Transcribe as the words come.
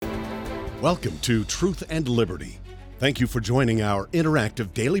Welcome to Truth and Liberty. Thank you for joining our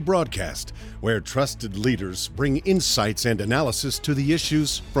interactive daily broadcast, where trusted leaders bring insights and analysis to the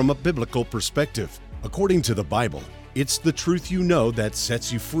issues from a biblical perspective. According to the Bible, it's the truth you know that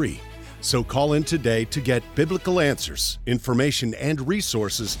sets you free. So call in today to get biblical answers, information, and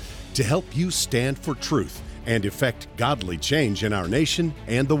resources to help you stand for truth and effect godly change in our nation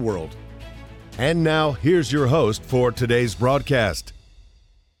and the world. And now, here's your host for today's broadcast.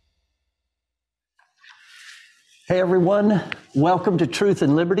 Hey everyone, welcome to Truth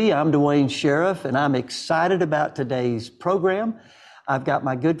and Liberty. I'm Duane Sheriff, and I'm excited about today's program. I've got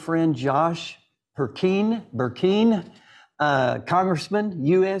my good friend Josh Brecheen, Congressman,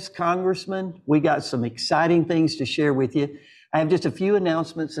 U.S. Congressman. We got some exciting things to share with you. I have just a few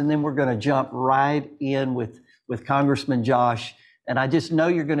announcements, and then we're going to jump right in with Congressman Josh. And I just know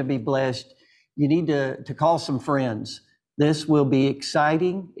you're going to be blessed. You need to call some friends. This will be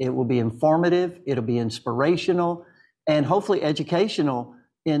exciting. It will be informative. It'll be inspirational and hopefully educational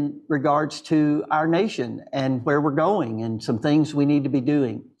in regards to our nation and where we're going and some things we need to be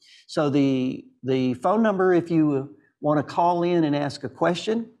doing. So the phone number, if you want to call in and ask a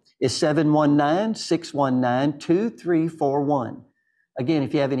question, is 719-619-2341. Again,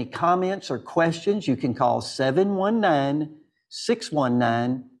 if you have any comments or questions, you can call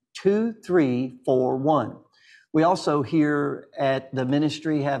 719-619-2341. We also here at the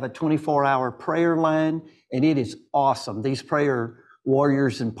ministry have a 24-hour prayer line, and it is awesome. These prayer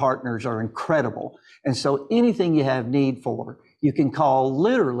warriors and partners are incredible. And so anything you have need for, you can call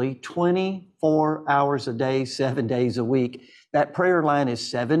literally 24 hours a day, 7 days a week. That prayer line is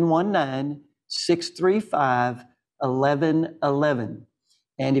 719-635-1111.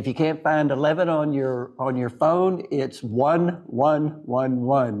 And if you can't find 11 on your phone, it's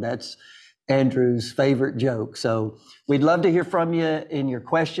 1111. That's Andrew's favorite joke. So we'd love to hear from you in your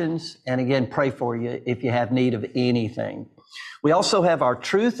questions. And again, pray for you if you have need of anything. We also have our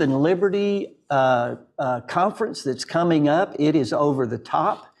Truth and Liberty conference that's coming up. It is over the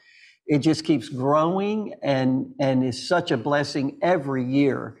top. It just keeps growing and is such a blessing every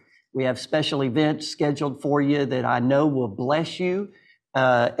year. We have special events scheduled for you that I know will bless you.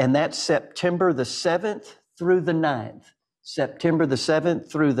 And that's September the 7th through the 9th. September the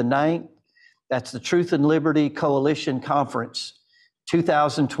 7th through the 9th. That's the Truth and Liberty Coalition Conference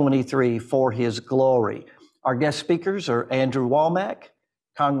 2023 for His glory. Our guest speakers are Andrew Womack,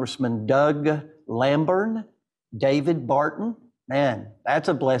 Congressman Doug Lamburn, David Barton. Man, that's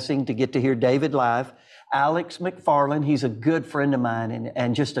a blessing to get to hear David live. Alex McFarland, he's a good friend of mine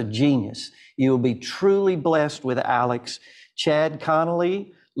and just a genius. You will be truly blessed with Alex. Chad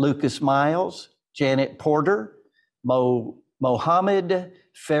Connolly, Lucas Miles, Janet Porter, Mohammed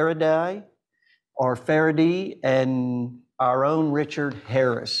Faraday, and our own Richard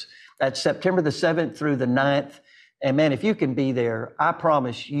Harris. That's September the 7th through the 9th. And man, if you can be there, I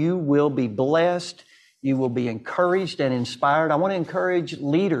promise you will be blessed. You will be encouraged and inspired. I want to encourage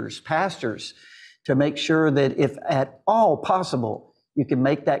leaders, pastors, to make sure that if at all possible, you can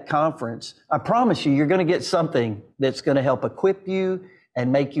make that conference. I promise you, you're going to get something that's going to help equip you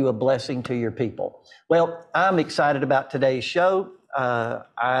and make you a blessing to your people. Well, I'm excited about today's show.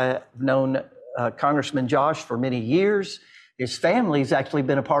 I've known Congressman Josh for many years. His family's actually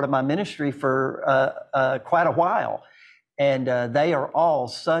been a part of my ministry for quite a while. And they are all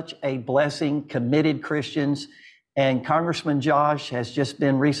such a blessing, committed Christians. And Congressman Josh has just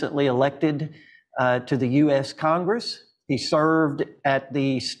been recently elected to the U.S. Congress. He served at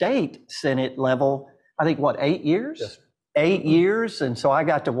the state Senate level, I think, 8 years? Yes, sir. 8 years. And so I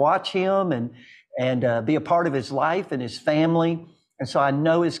got to watch him and be a part of his life and his family. And so I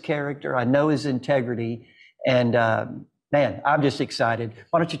know his character, I know his integrity, and man, I'm just excited.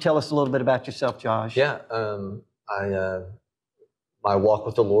 Why don't you tell us a little bit about yourself, Josh? Yeah, my walk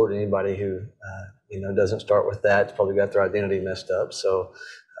with the Lord. Anybody who doesn't start with that's probably got their identity messed up. So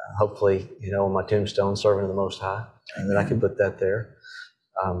hopefully, on my tombstone, serving the Most High, and then I can put that there.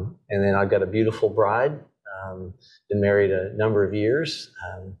 And then I've got a beautiful bride. Been married a number of years.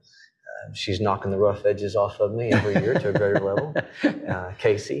 She's knocking the rough edges off of me every year to a greater level,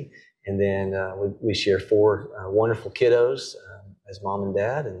 Casey. And then we share 4 wonderful kiddos as mom and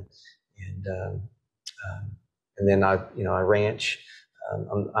dad, and then I ranch.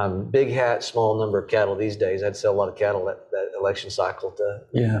 I'm big hat, small number of cattle these days. I'd sell a lot of cattle that election cycle to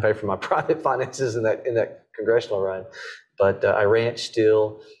pay for my private finances in that congressional run. But I ranch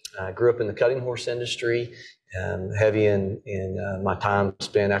still. Grew up in the cutting horse industry. Heavy in my time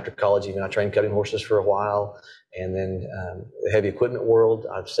spent after college. Even I trained cutting horses for a while, And then the heavy equipment world,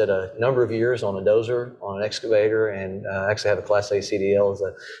 I've spent a number of years on a dozer, on an excavator, and actually have a Class A CDL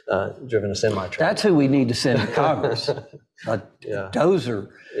as driven a semi-truck. That's who we need to send to Congress. A dozer.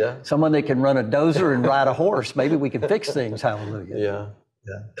 Yeah. Someone that can run a dozer and ride a horse. Maybe we can fix things. Hallelujah.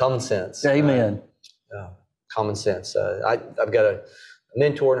 Yeah. Common sense. Amen. Common sense. I've got a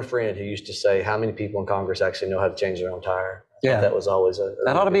mentor and a friend who used to say, how many people in Congress actually know how to change their own tire? That was always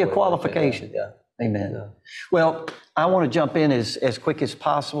that ought to be a qualification. Yeah. Amen. Yeah. Well, I want to jump in as quick as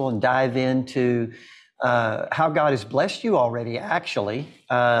possible and dive into how God has blessed you already, actually,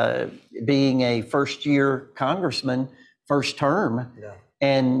 being a first-year congressman, first term. Yeah.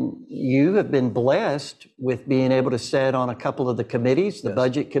 And you have been blessed with being able to sit on a couple of the committees, the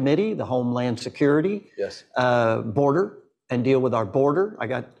Budget Committee, the Homeland Security, Border, and deal with our border. I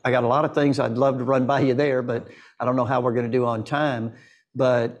got a lot of things I'd love to run by you there, but I don't know how we're going to do on time.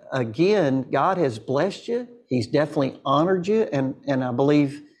 But again, God has blessed you. He's definitely honored you. And I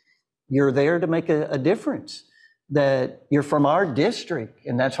believe you're there to make a difference, that you're from our district.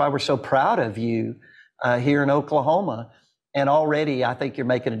 And that's why we're so proud of you here in Oklahoma. And already, I think you're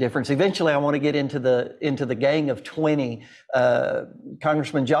making a difference. Eventually, I want to get into the gang of 20.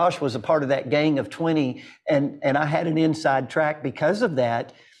 Congressman Josh was a part of that gang of 20, and I had an inside track because of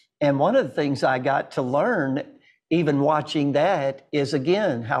that. And one of the things I got to learn, even watching that, is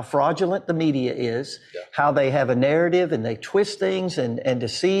again how fraudulent the media is, how they have a narrative and they twist things and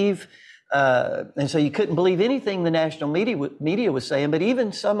deceive. And so you couldn't believe anything the national media was saying, but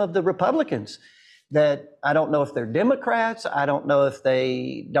even some of the Republicans, that I don't know if they're Democrats, I don't know if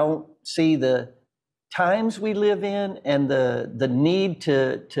they don't see the times we live in and the need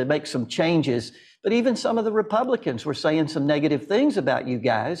to make some changes. But even some of the Republicans were saying some negative things about you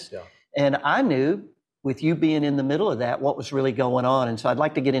guys. Yeah. And I knew, with you being in the middle of that, what was really going on. And so I'd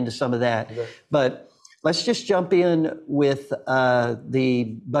like to get into some of that. Okay. But let's just jump in with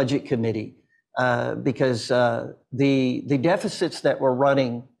the Budget Committee, because the deficits that we're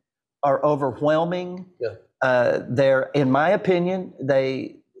running are overwhelming. They're, in my opinion,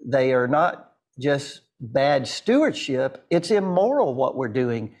 they are not just bad stewardship, it's immoral what we're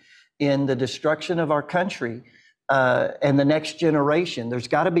doing in the destruction of our country and the next generation. There's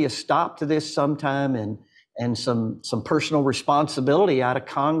got to be a stop to this sometime, and some personal responsibility out of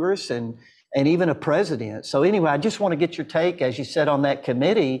Congress and even a president. So anyway, I just want to get your take, as you said on that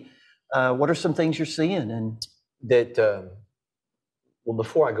committee, what are some things you're seeing? And that well,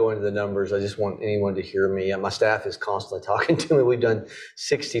 before I go into the numbers, I just want anyone to hear me. My staff is constantly talking to me. We've done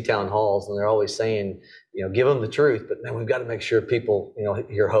 60 town halls, and they're always saying, give them the truth, but man, we've got to make sure people,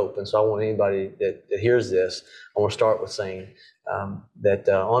 hear hope. And so I want anybody that hears this, I want to start with saying that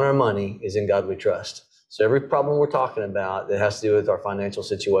on our money is in God we trust. So every problem we're talking about that has to do with our financial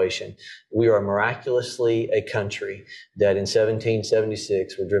situation, we are miraculously a country that in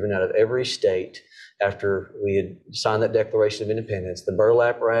 1776 were driven out of every state after we had signed that Declaration of Independence, the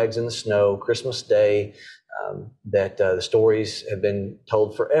burlap rags in the snow, Christmas Day, that the stories have been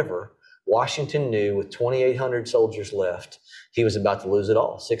told forever. Washington knew with 2,800 soldiers left, he was about to lose it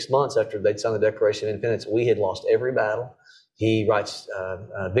all. 6 months after they'd signed the Declaration of Independence, we had lost every battle. He writes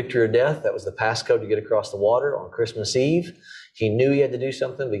victory or death. That was the passcode to get across the water on Christmas Eve. He knew he had to do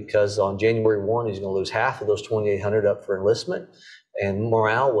something because on January 1, he's going to lose half of those 2,800 up for enlistment. And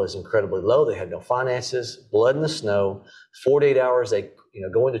morale was incredibly low. They had no finances, blood in the snow. 48 hours, they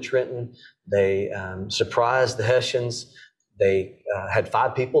go into Trenton. They surprised the Hessians. They had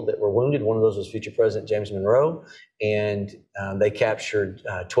 5 people that were wounded. One of those was future President James Monroe. And they captured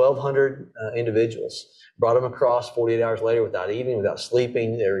 1,200 individuals, brought them across 48 hours later without eating, without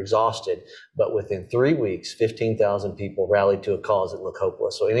sleeping. They were exhausted. But within 3 weeks, 15,000 people rallied to a cause that looked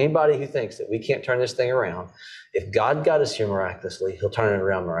hopeless. So anybody who thinks that we can't turn this thing around, if God got us here miraculously, he'll turn it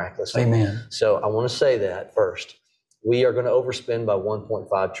around miraculously. Amen. So I want to say that first. We are going to overspend by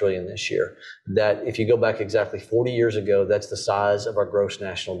 $1.5 trillion this year. That, if you go back exactly 40 years ago, that's the size of our gross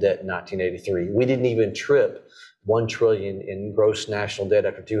national debt in 1983. We didn't even trip $1 trillion in gross national debt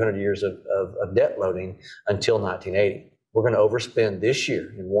after 200 years of debt loading until 1980. We're going to overspend this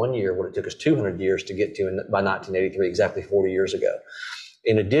year, in 1 year, what it took us 200 years to get to by 1983, exactly 40 years ago.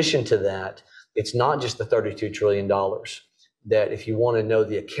 In addition to that, it's not just the $32 trillion that, if you want to know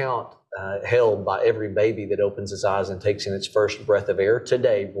the account held by every baby that opens its eyes and takes in its first breath of air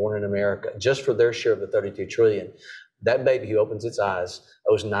today, born in America, just for their share of the $32 trillion, that baby who opens its eyes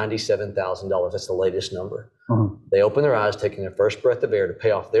owes $97,000. That's the latest number. Mm-hmm. They open their eyes, taking their first breath of air to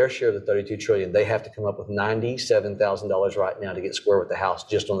pay off their share of the $32 trillion. They have to come up with $97,000 right now to get square with the house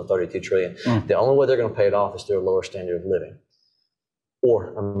just on the $32 trillion. Mm-hmm. The only way they're going to pay it off is through a lower standard of living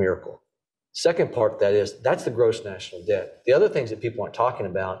or a miracle. Second part of that is, that's the gross national debt. The other things that people aren't talking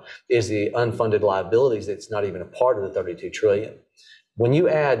about is the unfunded liabilities that's not even a part of the 32 trillion. When you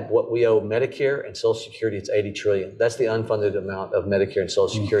add what we owe Medicare and Social Security, it's 80 trillion. That's the unfunded amount of Medicare and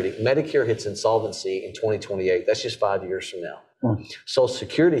Social Security. Medicare hits insolvency in 2028. That's just 5 years from now. Social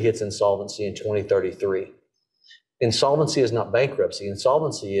Security hits insolvency in 2033. Insolvency is not bankruptcy.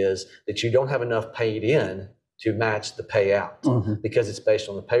 Insolvency is that you don't have enough paid in to match the payout because it's based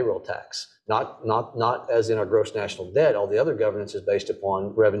on the payroll tax. Not as in our gross national debt. All the other governance is based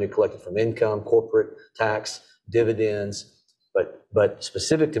upon revenue collected from income, corporate tax, dividends, but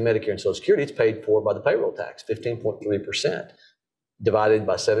specific to Medicare and Social Security, it's paid for by the payroll tax, 15.3%, divided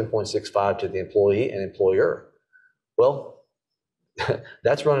by 7.65 to the employee and employer. Well,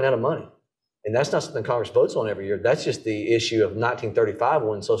 that's running out of money. And that's not something Congress votes on every year. That's just the issue of 1935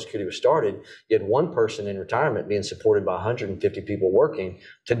 when Social Security was started. You had one person in retirement being supported by 150 people working.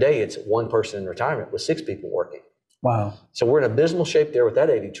 Today, it's one person in retirement with 6 people working. Wow. So we're in abysmal shape there with that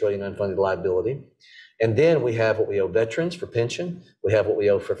 80 trillion unfunded liability. And then we have what we owe veterans for pension. We have what we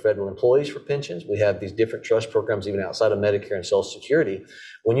owe for federal employees for pensions. We have these different trust programs even outside of Medicare and Social Security.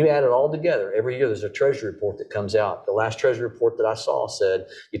 When you add it all together, every year there's a Treasury report that comes out. The last Treasury report that I saw said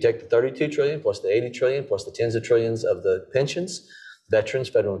you take the 32 trillion plus the 80 trillion plus the tens of trillions of the pensions, veterans,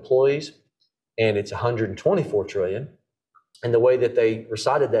 federal employees, and it's 124 trillion. And the way that they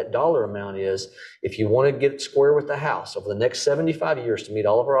recited that dollar amount is, if you want to get square with the House over the next 75 years to meet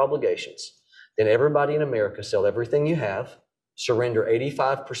all of our obligations, then everybody in America sell everything you have, surrender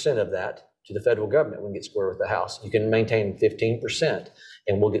 85% of that to the federal government. We can get square with the House. You can maintain 15%,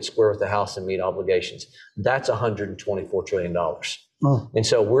 and we'll get square with the House and meet obligations. That's $124 trillion. And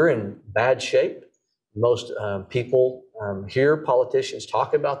so we're in bad shape. Most people hear politicians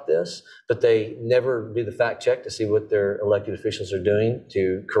talk about this, but they never do the fact check to see what their elected officials are doing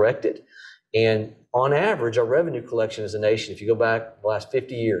to correct it. And on average, our revenue collection as a nation, if you go back the last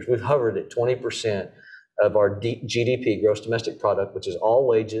 50 years, we've hovered at 20% of our GDP, gross domestic product, which is all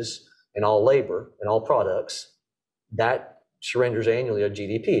wages and all labor and all products. That surrenders annually our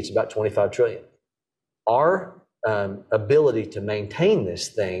GDP. It's about 25 trillion. Our ability to maintain this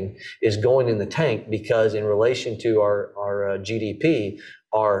thing is going in the tank because in relation to our GDP,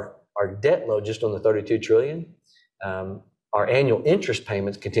 our debt load just on the 32 trillion, our annual interest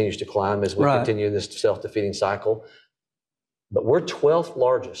payments continues to climb as we continue this self-defeating cycle. But we're 12th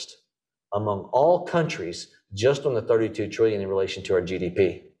largest among all countries just on the 32 trillion in relation to our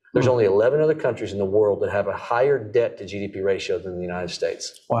GDP. There's only 11 other countries in the world that have a higher debt to GDP ratio than the United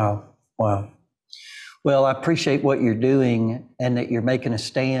States. Wow. Wow. Well, I appreciate what you're doing and that you're making a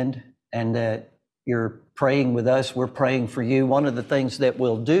stand and that you're praying with us. We're praying for you. One of the things that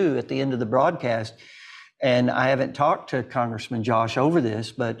we'll do at the end of the broadcast, and I haven't talked to Congressman Josh over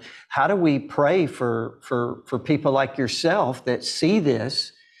this, but how do we pray for people like yourself that see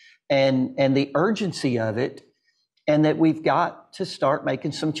this and the urgency of it, and that we've got to start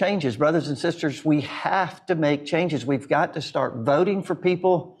making some changes? Brothers and sisters, we have to make changes. We've got to start voting for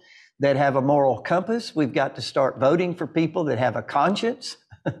people that have a moral compass. We've got to start voting for people that have a conscience.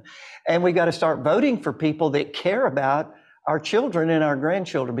 And we've got to start voting for people that care about our children and our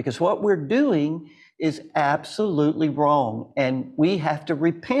grandchildren, because what we're doing is absolutely wrong, and we have to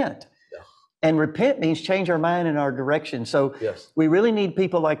repent. Yeah. And repent means change our mind and our direction. So we really need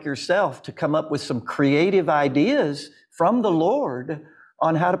people like yourself to come up with some creative ideas from the Lord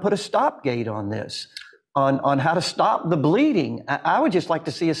on how to put a stop gate on this, on how to stop the bleeding. I would just like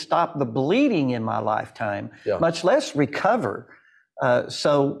to see us stop the bleeding in my lifetime, much less recover.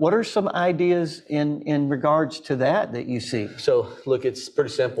 So what are some ideas in regards to that you see? So look, it's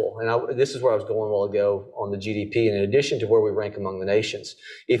pretty simple. And this is where I was going a while ago on the GDP. And in addition to where we rank among the nations,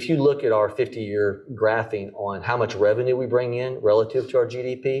 if you look at our 50-year graphing on how much revenue we bring in relative to our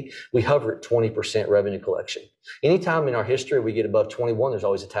GDP, we hover at 20% revenue collection. Anytime in our history we get above 21, there's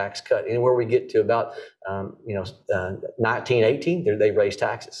always a tax cut. Anywhere we get to about 19, 18, they raise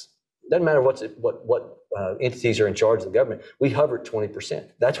taxes. Doesn't matter what entities are in charge of the government. We hover at 20%.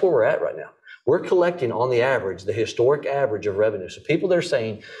 That's where we're at right now. We're collecting on the average, the historic average of revenue. So people that are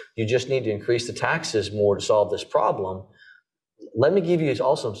saying you just need to increase the taxes more to solve this problem, let me give you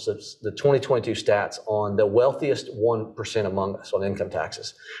also the 2022 stats on the wealthiest 1% among us on income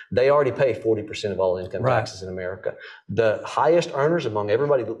taxes. They already pay 40% of all income taxes in America. The highest earners among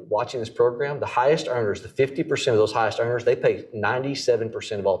everybody watching this program, the highest earners, the 50% of those highest earners, they pay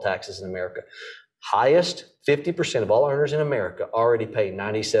 97% of all taxes in America. Highest 50% of all earners in America already pay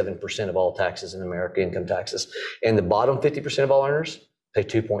 97% of all taxes in America, income taxes. And the bottom 50% of all earners pay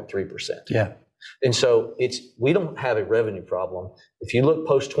 2.3%. Yeah. And so we don't have a revenue problem. If you look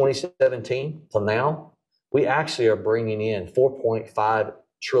post 2017 till now, we actually are bringing in $4.5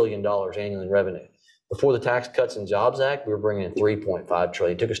 trillion annually in revenue. Before the Tax Cuts and Jobs Act, we were bringing in $3.5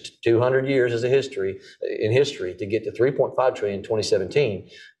 trillion. It took us 200 years in history to get to $3.5 trillion in 2017.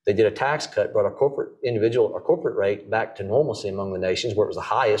 They did a tax cut, brought our corporate rate back to normalcy among the nations, where it was the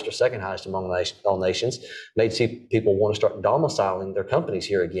highest or second highest among all nations, made people want to start domiciling their companies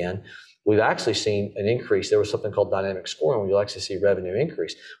here again. We've actually seen an increase. There was something called dynamic scoring where you'll actually see revenue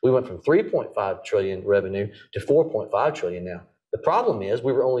increase. We went from 3.5 trillion revenue to 4.5 trillion now. The problem is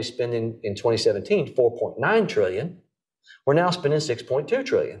we were only spending in 2017 4.9 trillion. We're now spending 6.2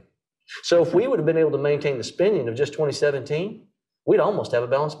 trillion. So if we would have been able to maintain the spending of just 2017, we'd almost have a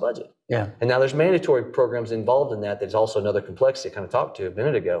balanced budget. Yeah. And now there's mandatory programs involved in that. There's also another complexity I kind of talked to a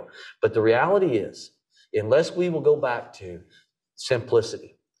minute ago. But the reality is, unless we will go back to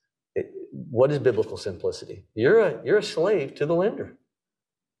simplicity, what is biblical simplicity? You're a slave to the lender.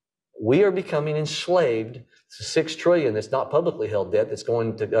 We are becoming enslaved to 6 trillion that's not publicly held debt that's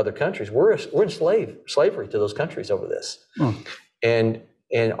going to other countries. We're in slavery to those countries over this. And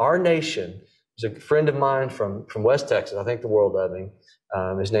our nation, there's a friend of mine from West Texas, I think the world of him.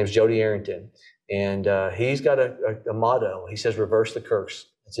 His name's Jody Arrington. And he's got a motto. He says, reverse the curse.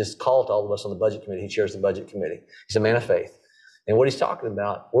 It's his call to all of us on the budget committee. He chairs the budget committee. He's a man of faith. And what he's talking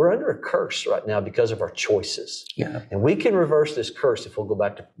about, we're under a curse right now because of our choices. Yeah. And we can reverse this curse if we'll go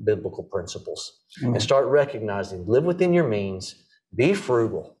back to biblical principles and start recognizing, live within your means, be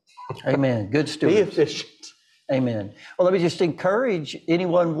frugal. Amen. Good stewards. Be efficient. Amen. Well, let me just encourage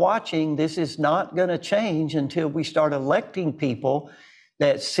anyone watching, this is not going to change until we start electing people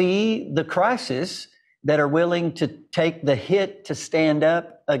that see the crisis, that are willing to take the hit to stand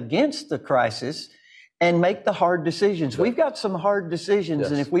up against the crisis and make the hard decisions. We've got some hard decisions,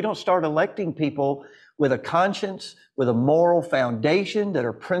 and if we don't start electing people with a conscience, with a moral foundation that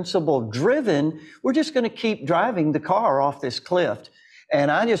are principle driven, we're just going to keep driving the car off this cliff. And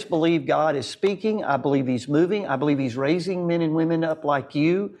I just believe God is speaking. I believe He's moving. I believe He's raising men and women up like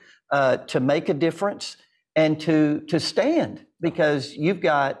you to make a difference and to stand, because you've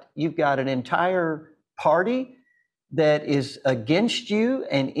got an entire party that is against you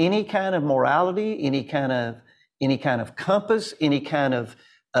and any kind of morality, any kind of compass, any kind of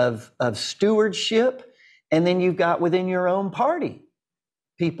stewardship. And then you've got within your own party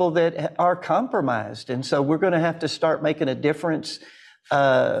people that are compromised. And so we're going to have to start making a difference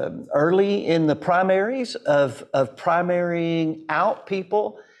early in the primaries of primarying out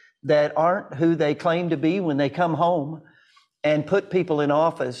people that aren't who they claim to be when they come home, and put people in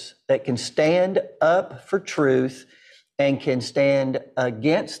office that can stand up for truth and can stand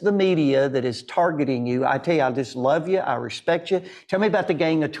against the media that is targeting you. I tell you, I just love you. I respect you. Tell me about the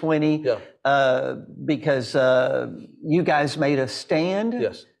Gang of 20, because you guys made a stand.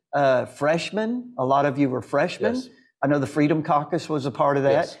 Yes. Freshmen, a lot of you were freshmen. Yes. I know the Freedom Caucus was a part of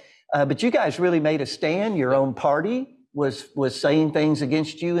that. Yes. But you guys really made a stand. Your own party was saying things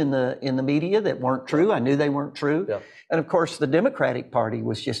against you in the media that weren't true. I knew they weren't true. Yeah. And of course, the Democratic Party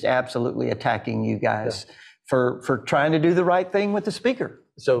was just absolutely attacking you guys for trying to do the right thing with the speaker.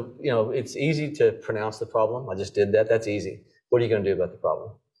 So, it's easy to pronounce the problem. I just did that. That's easy. What are you going to do about the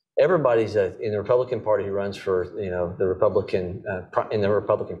problem? Everybody's in the Republican Party who runs for, the Republican, in the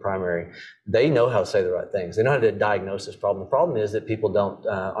Republican primary. They know how to say the right things. They know how to diagnose this problem. The problem is that people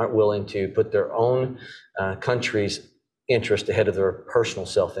aren't willing to put their own country's interest ahead of their personal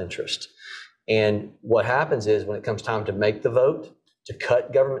self-interest. And what happens is when it comes time to make the vote to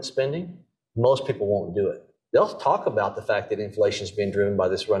cut government spending, most people won't do it. They'll talk about the fact that inflation is being driven by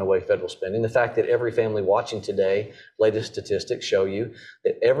this runaway federal spending, the fact that every family watching today, latest statistics show you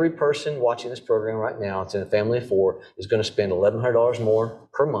that every person watching this program right now, it's in a family of 4, is going to spend $1,100 more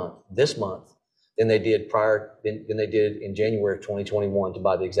per month this month than they did in January of 2021 to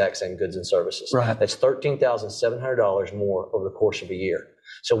buy the exact same goods and services. Right. That's $13,700 more over the course of a year.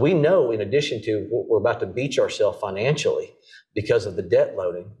 So we know, in addition to what we're about to beach ourselves financially because of the debt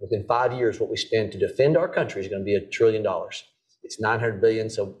loading, within 5 years, what we spend to defend our country is going to be $1 trillion. It's $900 billion,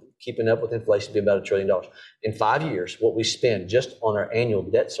 so keeping up with inflation will be about $1 trillion. In 5 years, what we spend just on our annual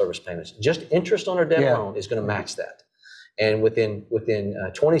debt service payments, just interest on our debt loan, is going to match that. And within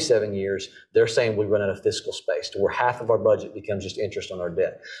 27 years, they're saying we run out of fiscal space to where half of our budget becomes just interest on our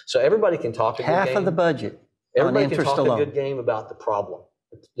debt. So everybody can talk a good game. Half of the budget. Everybody can talk a good game about the problem.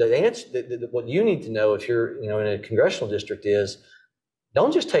 The answer, what you need to know if you're in a congressional district is,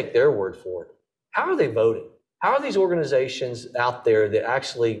 don't just take their word for it. How are they voting? How are these organizations out there that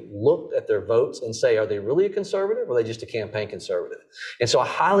actually looked at their votes and say, are they really a conservative or are they just a campaign conservative? And so I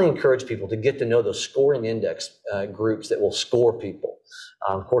highly encourage people to get to know those scoring index groups that will score people.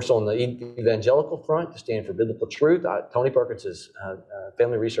 Of course, on the evangelical front, to stand for biblical truth, Tony Perkins'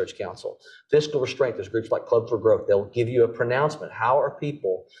 Family Research Council. Fiscal restraint, there's groups like Club for Growth. They'll give you a pronouncement. How are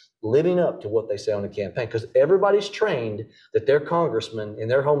people living up to what they say on the campaign? Because everybody's trained that their congressman in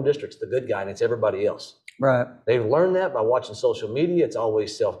their home district's the good guy and it's everybody else. Right. They've learned that by watching social media. It's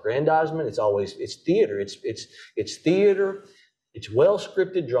always self-aggrandizement. It's theater. It's theater. It's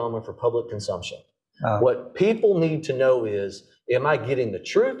well-scripted drama for public consumption. What people need to know is, am I getting the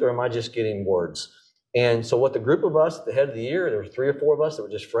truth or am I just getting words? And so what the group of us at the head of the year, there were 3 or 4 of us that were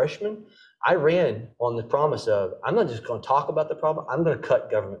just freshmen, I ran on the promise of, I'm not just going to talk about the problem, I'm going to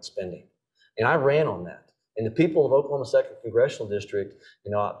cut government spending. And I ran on that. And the people of Oklahoma 2nd Congressional District,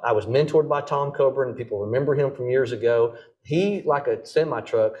 I was mentored by Tom Coburn. People remember him from years ago. He, like a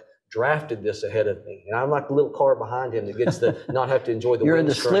semi-truck, drafted this ahead of me. And I'm like the little car behind him that gets to not have to enjoy the You're in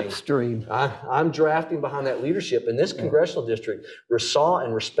the windscreen. slipstream. I'm drafting behind that leadership. And this congressional district saw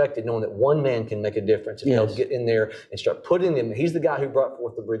and respected knowing that one man can make a difference. And they'll get in there and start putting them. He's the guy who brought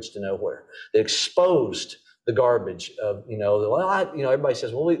forth the bridge to nowhere. That exposed the garbage of, everybody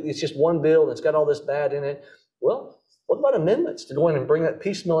says, well, it's just one bill and it's got all this bad in it. Well, what about amendments to go in and bring that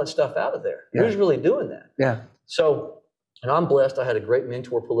piecemeal stuff out of there? Who's really doing that? Yeah. So, and I'm blessed. I had a great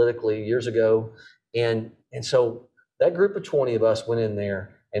mentor politically years ago. And so that group of 20 of us went in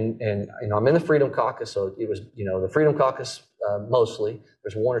there and I'm in the Freedom Caucus. So it was, the Freedom Caucus mostly.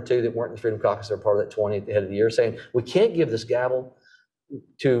 There's 1 or 2 that weren't in the Freedom Caucus. They're part of that 20 at the head of the year saying, we can't give this gavel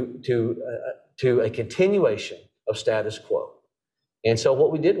to a continuation of status quo. And so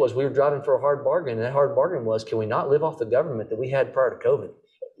what we did was we were driving for a hard bargain, and that hard bargain was, can we not live off the government that we had prior to COVID?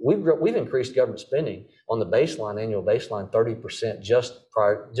 We've increased government spending on the annual baseline, 30%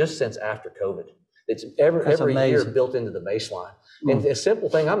 just since after COVID. It's every year built into the baseline. And a simple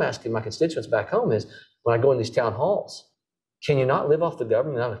thing I'm asking my constituents back home is, when I go in these town halls, can you not live off the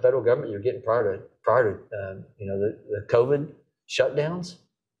government, not the federal government you're getting prior to the COVID shutdowns?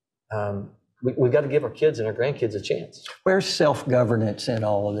 We've got to give our kids and our grandkids a chance. Where's self-governance in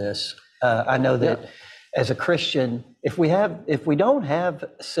all of this? I know that as a Christian, if we don't have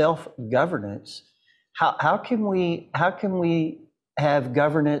self-governance, how can we have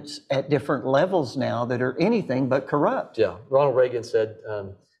governance at different levels now that are anything but corrupt? Yeah, Ronald Reagan said,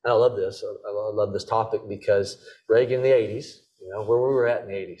 and I love this. I love this topic because Reagan in the 80s, where we were at in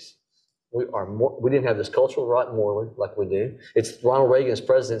the 80s. We didn't have this cultural rot morally like we do. It's Ronald Reagan as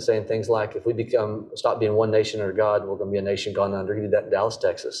president saying things like, if we stop being one nation under God, we're going to be a nation gone under. He did that in Dallas,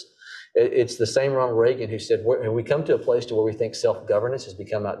 Texas. It's the same Ronald Reagan who said, when we come to a place to where we think self-governance has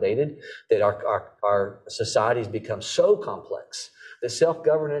become outdated, that our society has become so complex that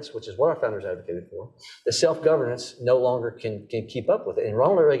self-governance, which is what our founders advocated for, that self-governance no longer can keep up with it. And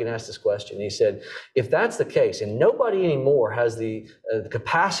Ronald Reagan asked this question. He said, if that's the case, and nobody anymore has the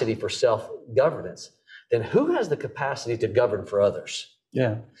capacity for self-governance, then who has the capacity to govern for others?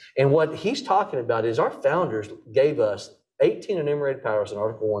 Yeah. And what he's talking about is our founders gave us 18 enumerated powers in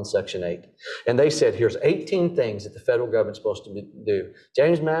Article 1, Section 8. And they said, here's 18 things that the federal government's supposed to do.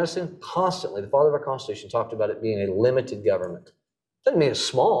 James Madison, constantly, the father of our Constitution, talked about it being a limited government. Doesn't mean it's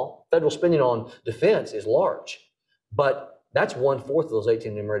small. Federal spending on defense is large, but that's 1/4 of those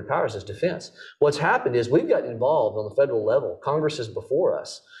 18 enumerated powers is defense. What's happened is we've gotten involved on the federal level. Congresses before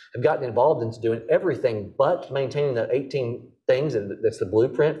us have gotten involved into doing everything but maintaining that 18 things that's the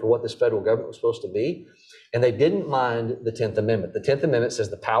blueprint for what this federal government was supposed to be. And they didn't mind the 10th Amendment. The 10th Amendment says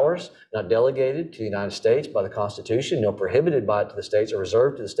the powers not delegated to the United States by the Constitution, nor prohibited by it to the states, are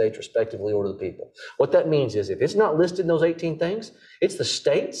reserved to the states respectively or to the people. What that means is if it's not listed in those 18 things, it's the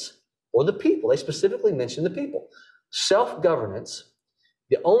states or the people. They specifically mention the people. Self-governance,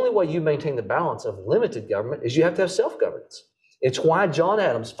 the only way you maintain the balance of limited government is you have to have self-governance. It's why John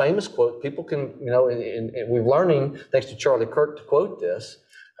Adams' famous quote, people can, and we're learning, thanks to Charlie Kirk, to quote this,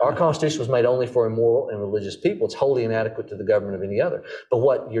 our Constitution was made only for immoral and religious people. It's wholly inadequate to the government of any other. But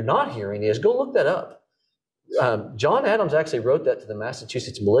what you're not hearing is, go look that up. John Adams actually wrote that to the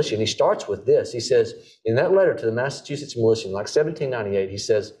Massachusetts militia, and he starts with this. He says, in that letter to the Massachusetts militia, in like 1798, he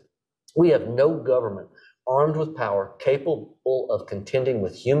says, we have no government armed with power capable of contending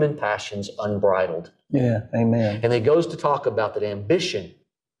with human passions unbridled. Yeah, amen. And he goes to talk about that ambition,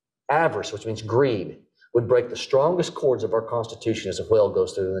 avarice, which means greed, would break the strongest cords of our Constitution as a whale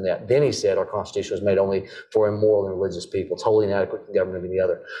goes through the net. Then he said our Constitution was made only for immoral and religious people. It's wholly inadequate to the government of any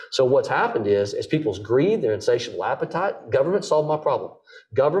other. So what's happened is, as people's greed, their insatiable appetite, government solved my problem.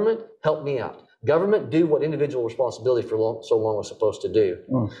 Government helped me out. government do what individual responsibility for so long was supposed to do.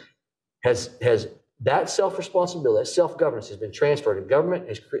 Has that self-responsibility, that self-governance has been transferred, and government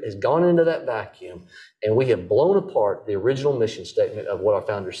has gone into that vacuum, and we have blown apart the original mission statement of what our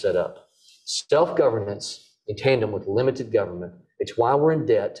founders set up. Self-governance in tandem with limited government. It's why we're in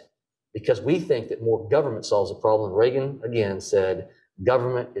debt, because we think that more government solves the problem. Reagan, again, said,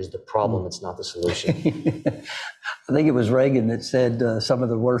 government is the problem, it's not the solution. I think it was Reagan that said some of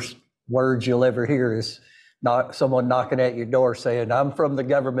the worst words you'll ever hear is someone knocking at your door saying, I'm from the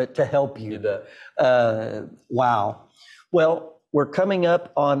government to help you. You bet. Wow. Well, we're coming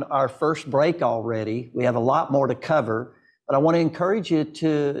up on our first break already. We have a lot more to cover, but I want to encourage you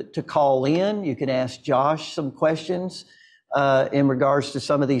to call in. You can ask Josh some questions in regards to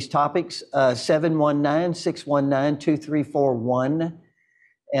some of these topics, 719-619-2341.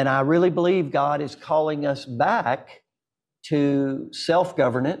 And I really believe God is calling us back to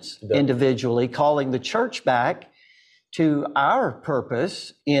self-governance individually, calling the church back to our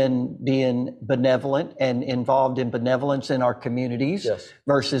purpose in being benevolent and involved in benevolence in our communities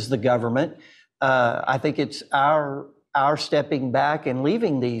versus the government. I think it's our stepping back and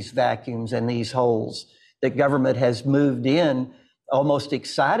leaving these vacuums and these holes that government has moved in, almost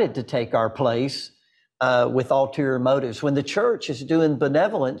excited to take our place with ulterior motives. When the church is doing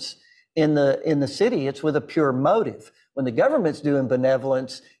benevolence in the city, it's with a pure motive. When the government's doing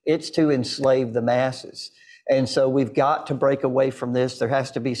benevolence, it's to enslave the masses. And so we've got to break away from this. There has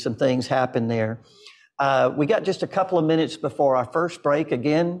to be some things happen there. We got just a couple of minutes before our first break.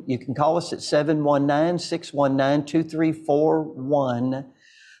 Again, you can call us at 719-619-2341.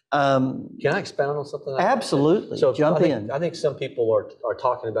 Can I expound on something? Absolutely. So jump in. I think some people are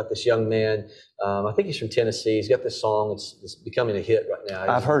talking about this young man. I think he's from Tennessee. He's got this song. It's becoming a hit right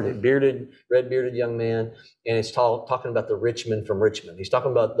now. I've heard it. Red-bearded young man, and it's talking about the rich men from Richmond. He's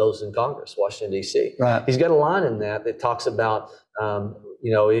talking about those in Congress, Washington, D.C. Right. He's got a line in that talks about,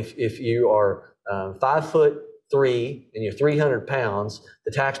 if you are 5'3" and you're 300 pounds,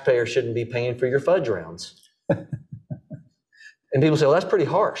 the taxpayer shouldn't be paying for your fudge rounds. And people say, well, that's pretty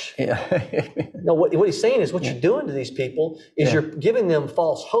harsh. Yeah. No, what he's saying is what you're doing to these people is you're giving them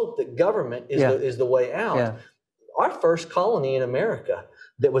false hope that government is the way out. Yeah. Our first colony in America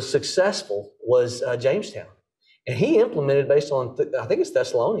that was successful was Jamestown. And he implemented based on, I think it's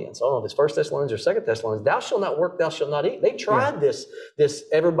Thessalonians. I don't know if it's First Thessalonians or Second Thessalonians. Thou shalt not work, thou shalt not eat. They tried this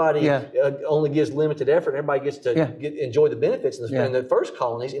everybody only gives limited effort. Everybody gets to enjoy the benefits in the first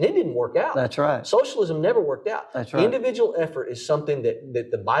colonies, and it didn't work out. That's right. Socialism never worked out. That's right. Individual effort is something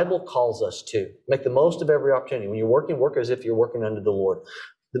that the Bible calls us to. Make the most of every opportunity. When you're working, work as if you're working under the Lord.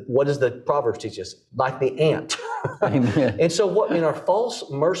 What does the Proverbs teach us? Like the ant. Amen. And so in our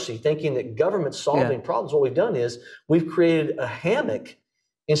false mercy, thinking that government's solving problems, what we've done is we've created a hammock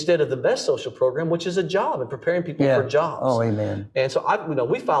instead of the best social program, which is a job and preparing people for jobs. Oh, amen. And so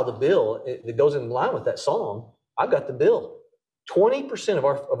we filed a bill that goes in line with that song. I've got the bill. 20% of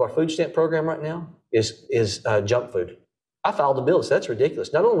our food stamp program right now is junk food. I filed a bill, so that's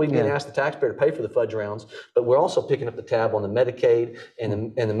ridiculous. Not only are we being asked the taxpayer to pay for the fudge rounds, but we're also picking up the tab on the Medicaid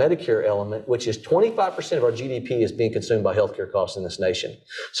and the Medicare element, which is 25% of our GDP is being consumed by healthcare costs in this nation.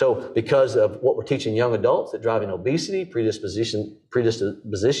 So because of what we're teaching young adults, that driving obesity, predisposition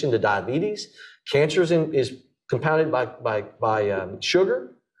to diabetes, cancer is compounded by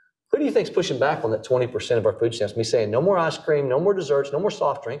sugar. Who do you think is pushing back on that 20% of our food stamps? Me saying no more ice cream, no more desserts, no more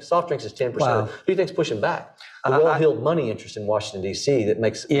soft drinks. Soft drinks is 10%. Wow. Who do you think is pushing back? The well-heeled money interest in Washington, D.C. that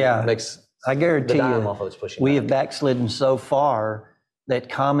makes I guarantee the dime off of it's pushing we back. have backslidden so far that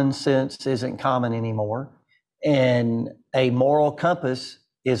common sense isn't common anymore, and a moral compass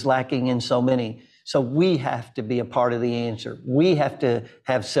is lacking in so many. So we have to be a part of the answer. We have to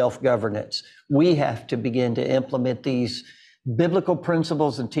have self-governance. We have to begin to implement these biblical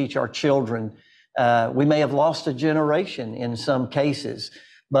principles and teach our children. We may have lost a generation in some cases,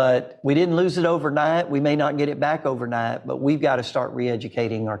 but we didn't lose it overnight. We may not get it back overnight, but we've got to start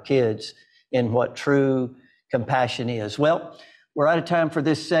re-educating our kids in what true compassion is. Well, we're out of time for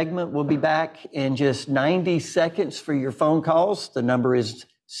this segment. We'll be back in just 90 seconds for your phone calls. The number is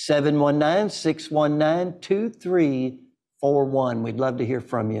 719-619-2341. We'd love to hear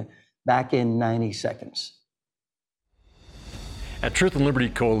from you. Back in 90 seconds. At Truth and Liberty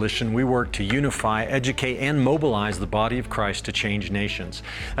Coalition, we work to unify, educate, and mobilize the body of Christ to change nations.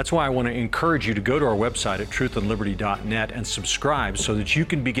 That's why I want to encourage you to go to our website at truthandliberty.net and subscribe so that you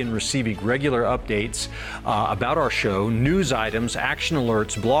can begin receiving regular updates about our show, news items, action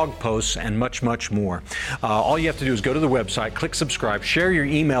alerts, blog posts, and much, much more. All you have to do is go to the website, click subscribe, share your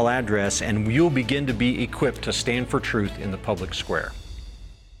email address, and you'll begin to be equipped to stand for truth in the public square.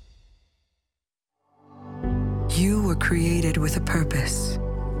 created with a purpose.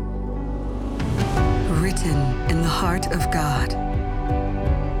 Written in the heart of God.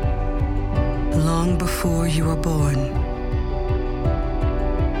 Long before you were born,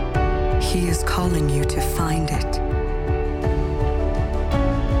 He is calling you to find it.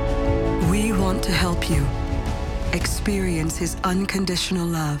 We want to help you experience His unconditional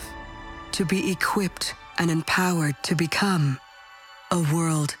love, to be equipped and empowered to become a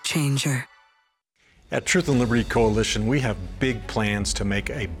world changer. At Truth and Liberty Coalition, we have big plans to make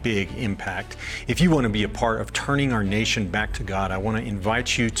a big impact. If you want to be a part of turning our nation back to God, I want to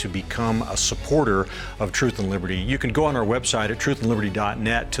invite you to become a supporter of Truth and Liberty. You can go on our website at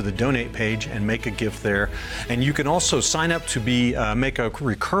truthandliberty.net to the donate page and make a gift there. And you can also sign up to make a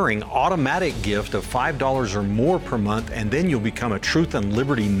recurring automatic gift of $5 or more per month, and then you'll become a Truth and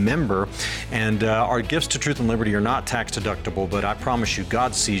Liberty member. And our gifts to Truth and Liberty are not tax deductible, but I promise you,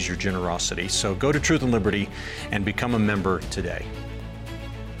 God sees your generosity. So go to Truth and Liberty and become a member today.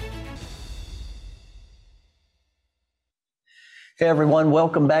 Hey everyone,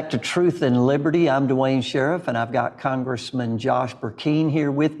 welcome back to Truth and Liberty. I'm Duane Sheriff, and I've got Congressman Josh Brecheen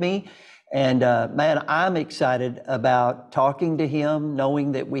here with me. And man, I'm excited about talking to him,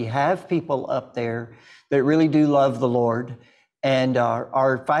 knowing that we have people up there that really do love the Lord and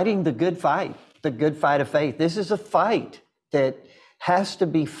are fighting the good fight of faith. This is a fight that has to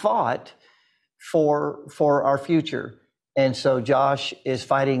be fought for our future. And so Josh is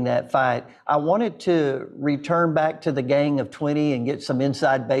fighting that fight. I wanted to return back to the Gang of 20 and get some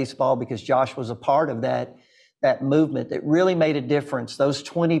inside baseball, because Josh was a part of that movement that really made a difference. Those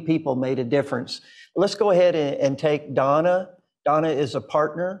 20 people made a difference. Let's go ahead and take Donna. Donna is a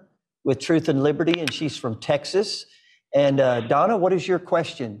partner with Truth and Liberty, and she's from Texas. And Donna, what is your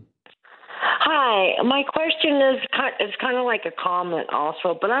question? Hi, my question is kind of like a comment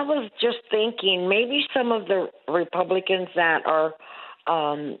also, but I was just thinking maybe some of the Republicans that are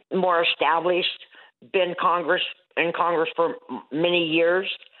more established, been in Congress for many years,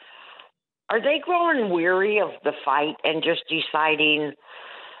 are they growing weary of the fight and just deciding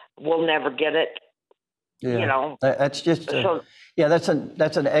we'll never get it? Yeah, you know, that's just that's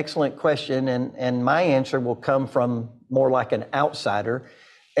an excellent question, and my answer will come from more like an outsider,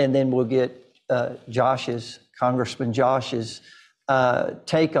 and then we'll get Congressman Josh's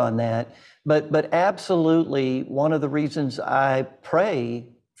take on that. But absolutely, one of the reasons I pray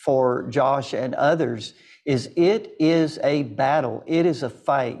for Josh and others is it is a battle. It is a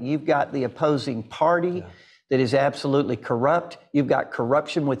fight. You've got the opposing party that is absolutely corrupt. You've got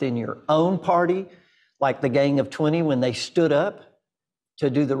corruption within your own party, like the Gang of 20, when they stood up to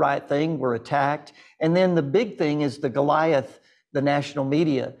do the right thing, were attacked. And then the big thing is the Goliath, the national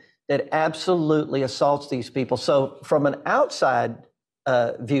media, that absolutely assaults these people. So from an outside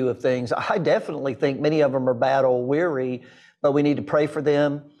view of things, I definitely think many of them are battle weary, but we need to pray for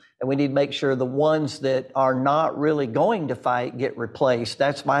them, and we need to make sure the ones that are not really going to fight get replaced.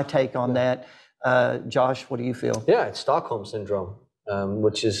 That's my take on that. Josh, what do you feel? Yeah, it's Stockholm Syndrome,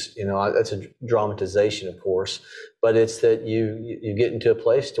 which is, that's a dramatization, of course, but it's that you get into a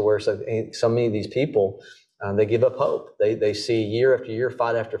place to where so many of these people, they give up hope. They see year after year,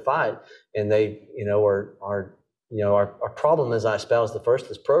 fight after fight, and they, our problem, as I espoused the first of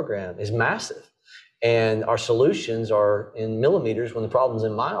this program, is massive, and our solutions are in millimeters when the problem's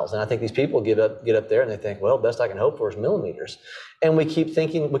in miles. And I think these people get up there and they think, well, best I can hope for is millimeters, and we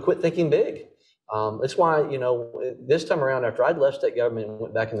quit thinking big. That's why, this time around, after I'd left state government and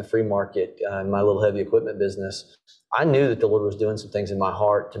went back in the free market in my little heavy equipment business, I knew that the Lord was doing some things in my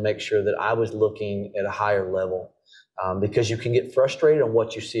heart to make sure that I was looking at a higher level, because you can get frustrated on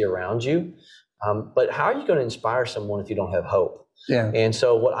what you see around you. But how are you going to inspire someone if you don't have hope? Yeah. And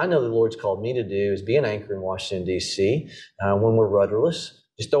so what I know the Lord's called me to do is be an anchor in Washington, D.C. When we're rudderless.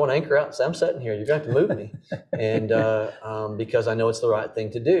 Just throw an anchor out and say, I'm sitting here. You're going to have to move me. And because I know it's the right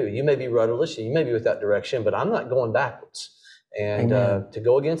thing to do. You may be rudderless, you may be without direction, but I'm not going backwards. And to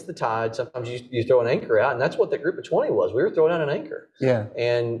go against the tide, sometimes you throw an anchor out, and that's what that group of 20 was. We were throwing out an anchor. Yeah.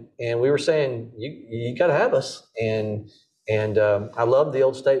 And we were saying, you got to have us. And I love the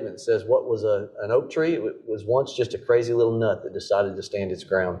old statement that says, what was an oak tree? It was once just a crazy little nut that decided to stand its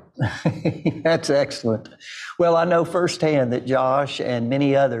ground. That's excellent. Well, I know firsthand that Josh and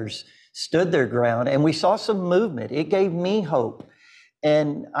many others stood their ground, and we saw some movement. It gave me hope.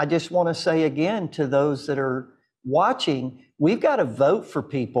 And I just want to say again to those that are watching, we've got to vote for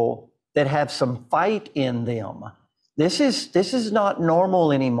people that have some fight in them. This is not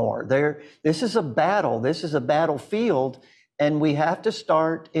normal anymore. This is a battle. This is a battlefield, and we have to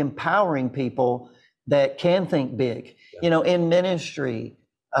start empowering people that can think big. Yeah. In ministry,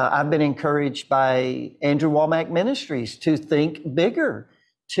 I've been encouraged by Andrew Womack Ministries to think bigger,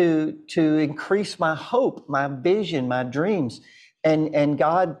 to increase my hope, my vision, my dreams. And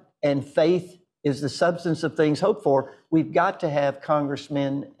God and faith is the substance of things hoped for. We've got to have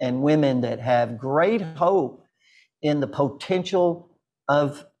congressmen and women that have great hope in the potential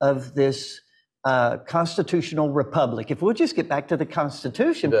of this constitutional republic. If we'll just get back to the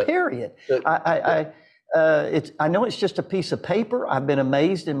Constitution, period. I know it's just a piece of paper. I've been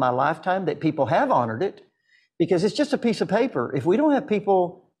amazed in my lifetime that people have honored it, because it's just a piece of paper. If we don't have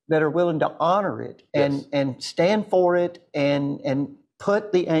people that are willing to honor it and stand for it and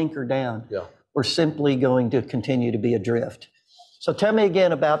put the anchor down, we're simply going to continue to be adrift. So tell me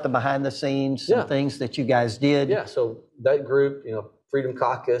again about the behind the scenes, some things that you guys did. Yeah, so that group, Freedom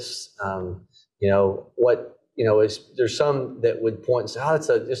Caucus, there's some that would point and say, it's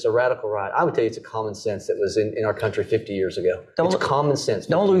just a radical right. I would tell you it's a common sense that was in our country 50 years ago. It's common sense.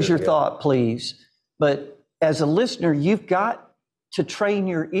 Don't lose your thought, please. But as a listener, you've got to train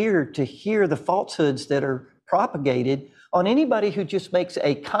your ear to hear the falsehoods that are propagated on anybody who just makes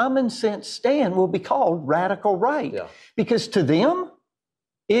a common sense stand will be called radical right. Because to them,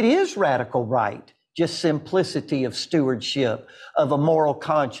 it is radical right. Just simplicity of stewardship, of a moral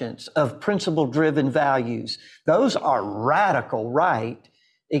conscience, of principle-driven values. Those are radical right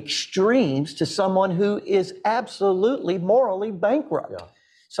extremes to someone who is absolutely morally bankrupt.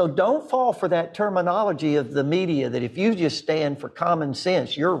 So don't fall for that terminology of the media that if you just stand for common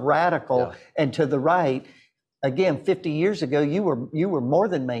sense, you're radical and to the right. Again, 50 years ago, you were more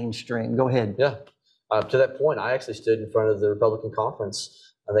than mainstream. Go ahead. To that point, I actually stood in front of the Republican conference.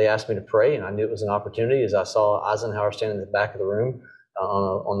 They asked me to pray, and I knew it was an opportunity as I saw Eisenhower standing in the back of the room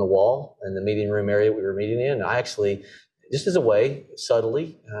on the wall in the meeting room area we were meeting in. I actually, just as a way,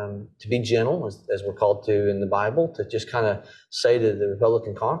 subtly, to be gentle, as we're called to in the Bible, to just kind of say to the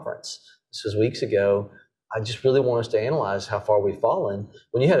Republican conference, this was weeks ago, I just really want us to analyze how far we've fallen.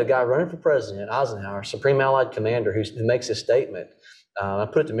 When you had a guy running for president, Eisenhower, Supreme Allied Commander, who makes a statement, I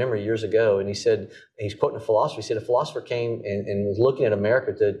put it to memory years ago, and he said, he's quoting a philosopher, he said, a philosopher came and was looking at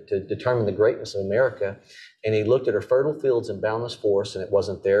America to determine the greatness of America, and he looked at her fertile fields and boundless forests, and it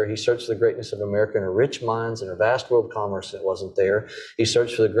wasn't there. He searched for the greatness of America in her rich mines and her vast world commerce, and it wasn't there. He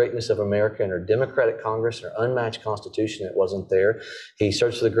searched for the greatness of America in her democratic Congress and her unmatched Constitution, it wasn't there. He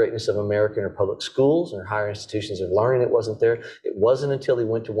searched for the greatness of America in her public schools and her higher institutions of learning, it wasn't there. It wasn't until he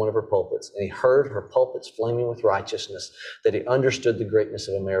went to one of her pulpits, and he heard her pulpits flaming with righteousness, that he understood the greatness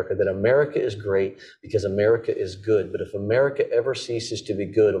of America, that America is great because America is good. But if America ever ceases to be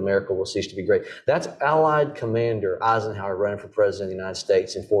good, America will cease to be great. That's Allied Commander Eisenhower running for president of the United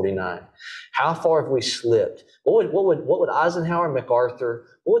States in '49. How far have we slipped? What would Eisenhower, MacArthur,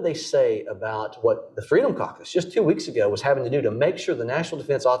 what would they say about what the Freedom Caucus just 2 weeks ago was having to do to make sure the National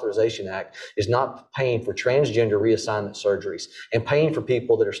Defense Authorization Act is not paying for transgender reassignment surgeries and paying for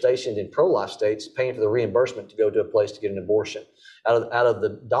people that are stationed in pro-life states, paying for the reimbursement to go to a place to get an abortion out of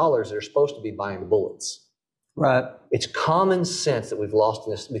the dollars that are supposed to be buying the bullets. Right. It's common sense that we've lost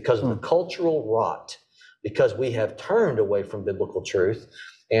this because of the cultural rot, because we have turned away from biblical truth.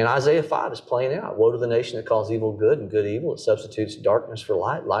 And Isaiah 5 is playing out. Woe to the nation that calls evil good and good evil. It substitutes darkness for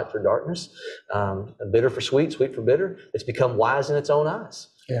light, light for darkness, bitter for sweet, sweet for bitter. It's become wise in its own eyes.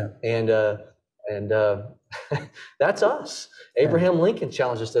 And that's us. Abraham Lincoln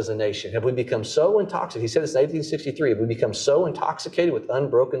challenged us as a nation. Have we become so intoxicated? He said this in 1863. Have we become so intoxicated with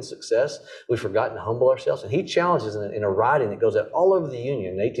unbroken success, we've forgotten to humble ourselves? And he challenges in a writing that goes out all over the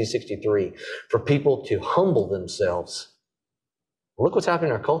Union in 1863 for people to humble themselves. Look what's happening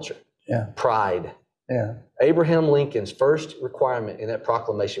in our culture. Pride. Abraham Lincoln's first requirement in that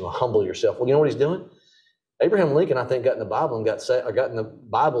proclamation was humble yourself. Well, you know what he's doing? Abraham Lincoln, I think, got in the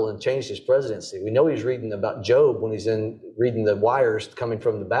Bible and changed his presidency. We know he's reading about Job when he's reading the wires coming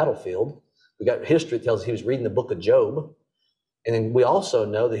from the battlefield. We got history that tells us he was reading the book of Job. And then we also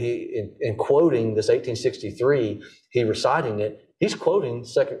know that he, in quoting this 1863, he reciting it, he's quoting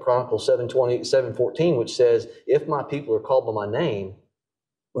 2 Chronicles 7:14, which says, if my people are called by my name,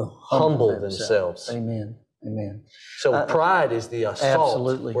 humble themselves. Amen. Amen. So pride is the assault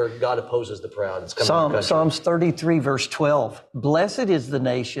absolutely. Where God opposes the proud. It's coming Psalms 33, verse 12. Blessed is the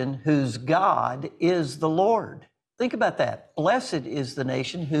nation whose God is the Lord. Think about that. Blessed is the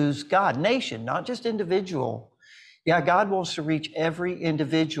nation whose God, nation, not just individual. Yeah, God wants to reach every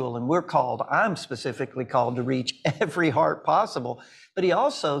individual, and I'm specifically called to reach every heart possible. But he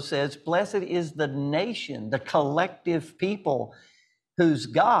also says, blessed is the nation, the collective people whose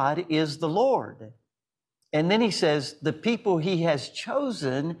God is the Lord. And then he says, the people he has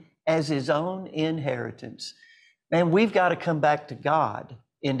chosen as his own inheritance. Man, we've got to come back to God.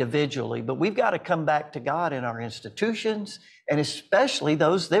 individually, but we've got to come back to God in our institutions, and especially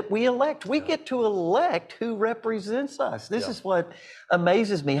those that we elect. We get to elect who represents us. This is what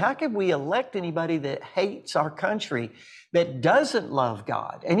amazes me. How can we elect anybody that hates our country, that doesn't love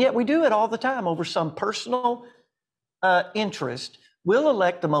God? And yet we do it all the time over some personal interest. We'll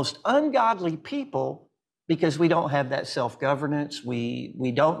elect the most ungodly people because we don't have that self-governance.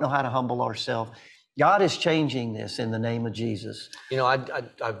 We don't know how to humble ourselves. God is changing this in the name of Jesus. You know,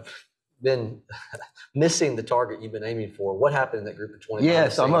 I've been missing the target you've been aiming for. What happened in that group of 25?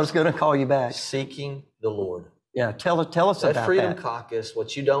 Yes, I was going to call you back. Seeking the Lord. Yeah, tell us about that. Freedom Caucus,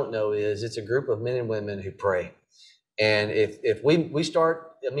 what you don't know is it's a group of men and women who pray. And if we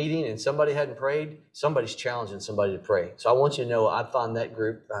start a meeting and somebody hadn't prayed, somebody's challenging somebody to pray. So I want you to know I find that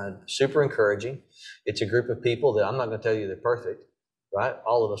group super encouraging. It's a group of people that I'm not going to tell you they're perfect, right?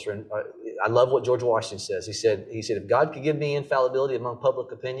 All of us are. I love what George Washington says. He said, if God could give me infallibility among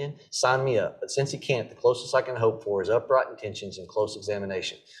public opinion, sign me up. But since he can't, the closest I can hope for is upright intentions and close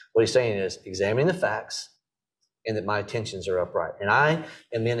examination. What he's saying is examining the facts and that my intentions are upright. And I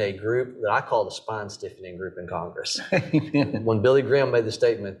am in a group that I call the spine stiffening group in Congress. When Billy Graham made the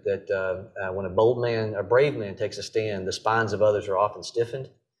statement that when a brave man takes a stand, the spines of others are often stiffened.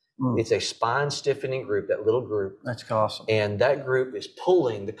 It's a spine stiffening group, that little group. That's awesome. And that group is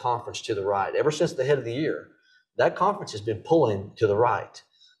pulling the conference to the right. Ever since the head of the year, that conference has been pulling to the right.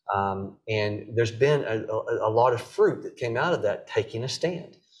 And there's been a lot of fruit that came out of that, taking a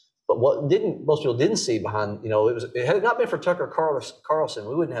stand. But what most people didn't see behind, it had it not been for Tucker Carlson,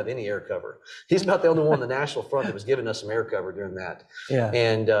 we wouldn't have any air cover. He's about the only one on the national front that was giving us some air cover during that. Yeah.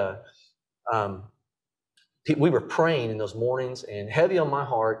 And we were praying in those mornings, and heavy on my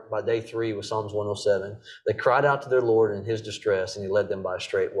heart by day 3 was Psalms 107. They cried out to their Lord in his distress, and he led them by a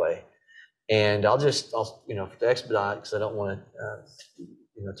straight way. And I'll to expedite, because I don't want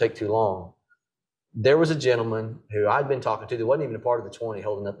to take too long. There was a gentleman who I'd been talking to that wasn't even a part of the 20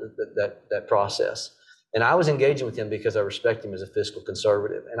 holding up that process. And I was engaging with him because I respect him as a fiscal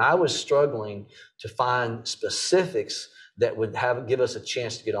conservative. And I was struggling to find specifics that would give us a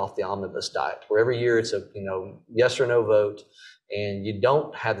chance to get off the omnibus diet, where every year it's a yes or no vote, and you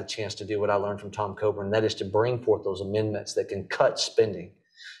don't have the chance to do what I learned from Tom Coburn, and that is to bring forth those amendments that can cut spending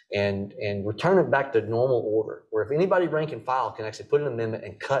and return it back to normal order, where if anybody rank and file can actually put an amendment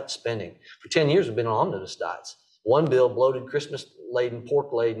and cut spending. For 10 years we've been on omnibus diets. One bill, bloated, Christmas-laden,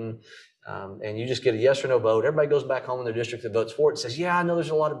 pork-laden, and you just get a yes or no vote. Everybody goes back home in their district that votes for it and says, yeah, I know there's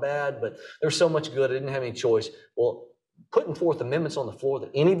a lot of bad, but there's so much good, I didn't have any choice. Well, putting forth amendments on the floor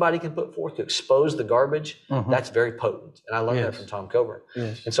that anybody can put forth to expose the garbage, that's very potent. And I learned that from Tom Coburn.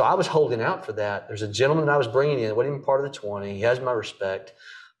 Yes. And so I was holding out for that. There's a gentleman that I was bringing in, wasn't even part of the 20. He has my respect.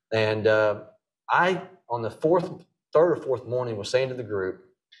 And I, on the third or fourth morning, was saying to the group,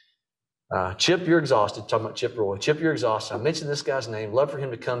 Chip, you're exhausted. Talking about Chip Roy. Chip, you're exhausted. I mentioned this guy's name. Love for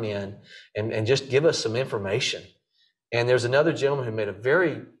him to come in and just give us some information. And there's another gentleman who made a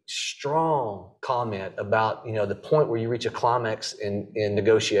very strong comment about, the point where you reach a climax in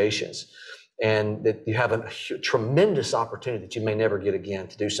negotiations, and that you have a tremendous opportunity that you may never get again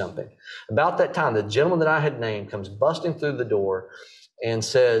to do something. About that time, the gentleman that I had named comes busting through the door and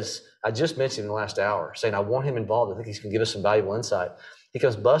says, I just mentioned in the last hour, saying I want him involved. I think he's going to give us some valuable insight. He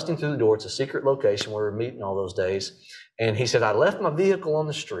comes busting through the door. It's a secret location where we're meeting all those days. And he said, I left my vehicle on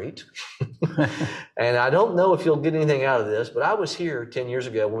the street. And I don't know if you'll get anything out of this, but I was here 10 years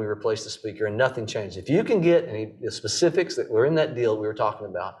ago when we replaced the speaker, and nothing changed. If you can get any specifics that were in that deal we were talking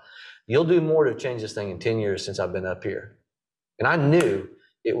about, you'll do more to change this thing in 10 years since I've been up here. And I knew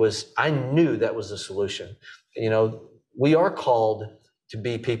that was the solution. We are called to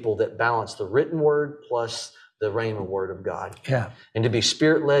be people that balance the written word plus the rhema word of God. Yeah. And to be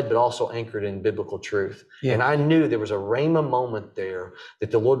spirit-led, but also anchored in biblical truth. Yeah. And I knew there was a rhema moment there that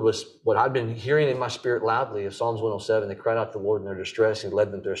the Lord was, what I'd been hearing in my spirit loudly of Psalms 107, they cried out to the Lord in their distress and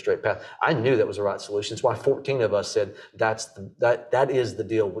led them through a straight path. I knew that was the right solution. That's why 14 of us said that is the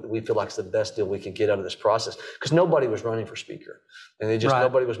deal we feel like is the best deal we can get out of this process. Because nobody was running for speaker. And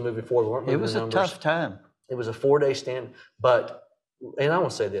nobody was moving forward. We weren't moving It was a tough time. It was a 4-day stand, and I want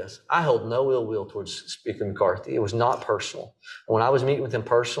to say this, I held no ill will towards Speaker McCarthy. It was not personal. And when I was meeting with him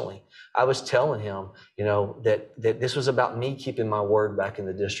personally, I was telling him, that this was about me keeping my word back in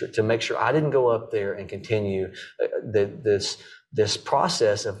the district to make sure I didn't go up there and continue this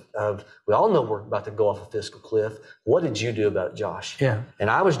process of we all know we're about to go off a fiscal cliff. What did you do about it, Josh? Yeah. And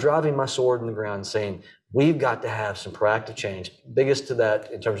I was driving my sword in the ground saying, We've got to have some proactive change. Biggest to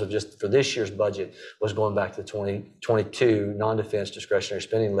that in terms of just for this year's budget was going back to the 2022 non-defense discretionary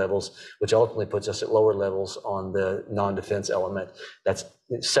spending levels, which ultimately puts us at lower levels on the non-defense element. That's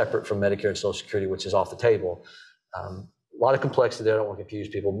separate from Medicare and Social Security, which is off the table. A lot of complexity there. I don't want to confuse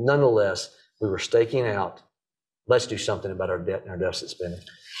people. Nonetheless, we were staking out, let's do something about our debt and our deficit spending.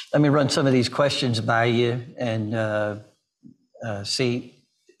 Let me run some of these questions by you and see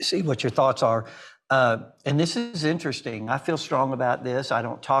what your thoughts are. And this is interesting. I feel strong about this. I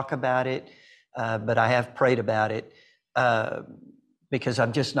don't talk about it, but I have prayed about it because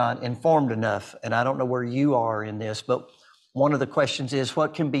I'm just not informed enough. And I don't know where you are in this, but one of the questions is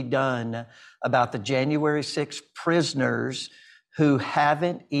what can be done about the January 6th prisoners who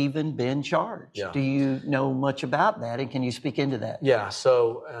haven't even been charged? Yeah. Do you know much about that, and can you speak into that? Yeah,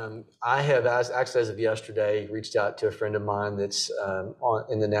 so I have, actually as of yesterday, reached out to a friend of mine that's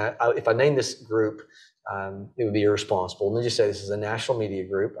if I name this group, it would be irresponsible. Let me just say this is a national media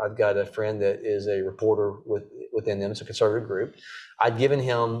group. I've got a friend that is a reporter within them. It's a conservative group. I'd given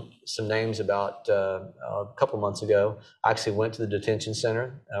him some names about a couple months ago. I actually went to the detention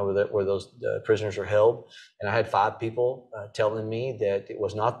center where those prisoners are held, and I had 5 people telling me that it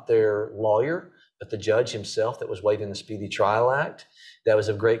was not their lawyer, but the judge himself that was waiving the Speedy Trial Act. That was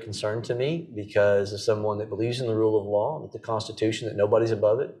of great concern to me because of someone that believes in the rule of law, with the Constitution, that nobody's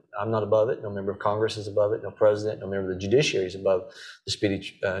above it. I'm not above it. No member of Congress is above it. No president, no member of the judiciary is above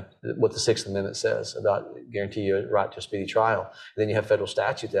the what the 6th Amendment says about guarantee you a right to a speedy trial. And then you have federal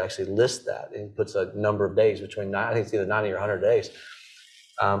statute that actually lists that and puts a number of days between, I think it's either 90 or 100 days.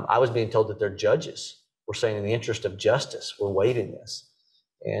 I was being told that their judges were saying in the interest of justice, we're waiving this.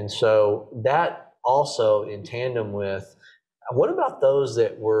 And so that also in tandem with, what about those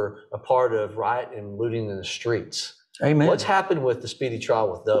that were a part of riot and looting in the streets? Amen. What's happened with the speedy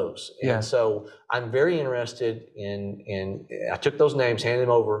trial with those? And so I'm very interested in I took those names, handed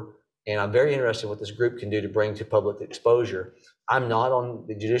them over, and I'm very interested in what this group can do to bring to public exposure. I'm not on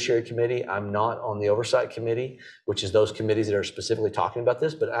the Judiciary Committee. I'm not on the Oversight Committee, which is those committees that are specifically talking about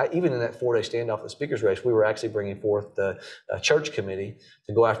this. But even in that 4-day standoff at the Speaker's race, we were actually bringing forth the Church Committee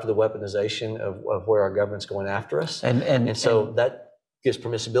to go after the weaponization of where our government's going after us. And so that gives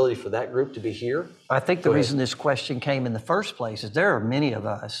permissibility for that group to be here. I think the reason this question came in the first place is there are many of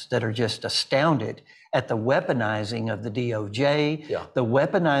us that are just astounded at the weaponizing of the DOJ, the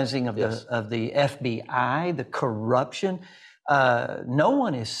weaponizing of the FBI, the corruption. No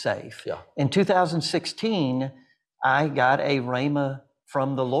one is safe. In 2016, I got a rhema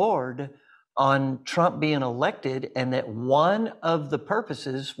from the Lord on Trump being elected, and that one of the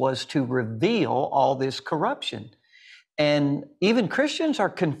purposes was to reveal all this corruption. And even Christians are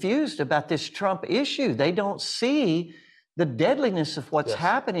confused about this Trump issue. They don't see the deadliness of what's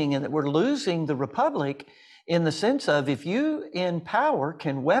happening, and that we're losing the republic in the sense of, if you in power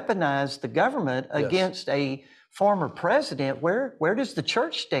can weaponize the government against a former president, where does the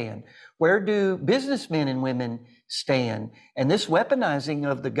church stand? Where do businessmen and women stand? And this weaponizing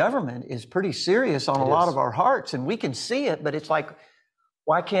of the government is pretty serious on a lot of our hearts, and we can see it, but it's like,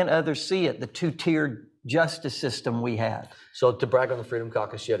 why can't others see it? The 2-tiered justice system we have. So to brag on the Freedom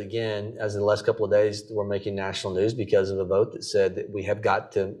Caucus yet again, as in the last couple of days, we're making national news because of a vote that said that we have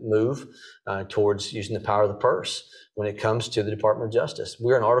got to move towards using the power of the purse when it comes to the Department of Justice.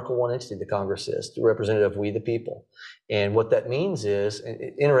 We're an Article 1 entity, the Congress is, the representative of we the people. And what that means is, and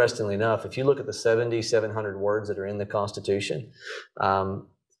interestingly enough, if you look at the 7,700 words that are in the Constitution,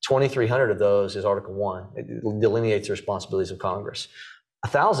 2,300 of those is Article 1. It delineates the responsibilities of Congress.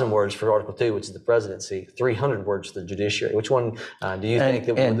 1,000 words for Article 2, which is the presidency, 300 words for the judiciary. Which one do you think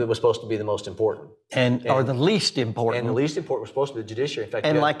that was supposed to be the most important? Or the least important? And the least important was supposed to be the judiciary. In fact,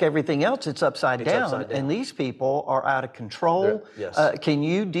 and like everything else, it's upside down. And these people are out of control. Can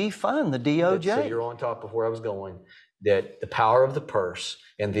you defund the DOJ? So you're on top of where I was going, that the power of the purse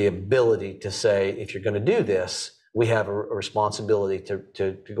and the ability to say, if you're going to do this, we have a responsibility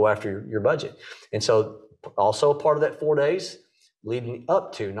to go after your budget. And so also a part of that 4 days, leading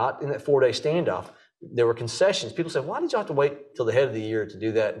up to, not in that 4-day standoff, there were concessions. People said, why did you have to wait till the head of the year to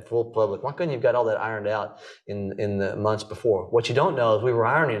do that in full public? Why couldn't you have got all that ironed out in the months before? What you don't know is we were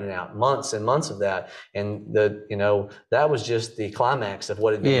ironing it out, months and months of that. And that was just the climax of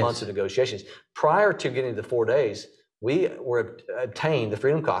what had been months of negotiations. Prior to getting to the 4 days, we were obtained, the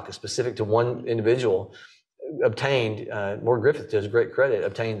Freedom Caucus, specific to one individual, obtained, Ward Griffith, to his great credit,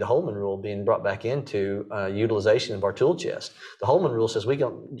 obtained the Holman Rule being brought back into utilization of our tool chest. The Holman Rule says we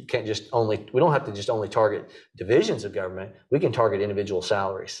don't have to just only target divisions of government, we can target individual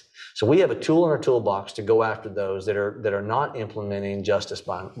salaries. So we have a tool in our toolbox to go after those that are not implementing justice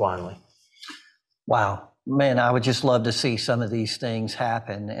blindly. Wow. Man, I would just love to see some of these things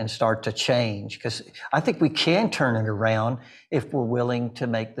happen and start to change, because I think we can turn it around if we're willing to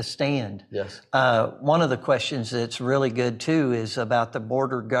make the stand. Yes. One of the questions that's really good too is about the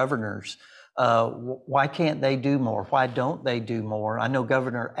border governors. Why can't they do more? Why don't they do more? I know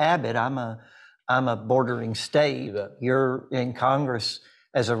Governor Abbott, I'm a bordering state. You're in Congress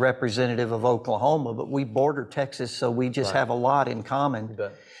as a representative of Oklahoma, but we border Texas, so we just have a lot in common.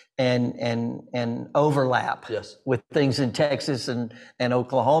 And overlap with things in Texas and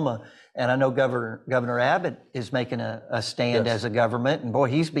Oklahoma. And I know Governor Abbott is making a stand as a government, and boy,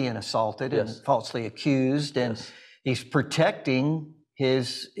 he's being assaulted and falsely accused, and he's protecting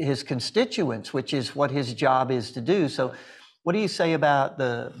his constituents, which is what his job is to do. So what do you say about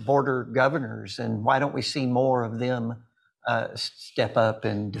the border governors, and why don't we see more of them step up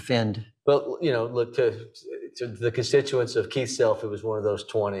and defend? Well, look, to the constituents of Keith Self, who was one of those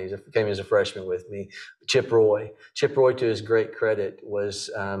 20s, came as a freshman with me, Chip Roy, to his great credit, was,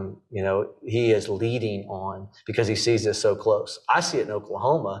 he is leading on because he sees this so close. I see it in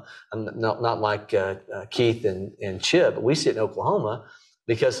Oklahoma. I'm not like Keith and Chip, but we see it in Oklahoma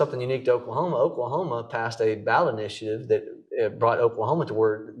because something unique to Oklahoma. Oklahoma passed a ballot initiative that brought Oklahoma to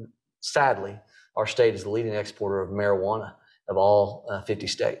where, sadly, our state is the leading exporter of marijuana of all 50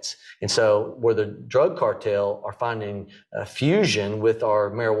 states. And so where the drug cartel are finding fusion with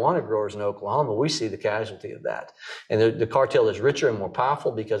our marijuana growers in Oklahoma, we see the casualty of that. And the cartel is richer and more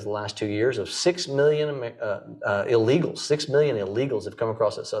powerful because the last 2 years of 6 million illegals have come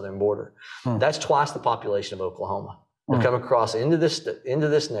across that southern border. That's twice the population of Oklahoma. They've come across into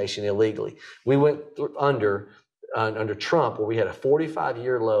this nation illegally. We went under Trump, where we had a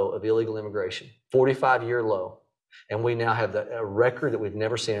 45-year low of illegal immigration, 45-year low. And we now have a record that we've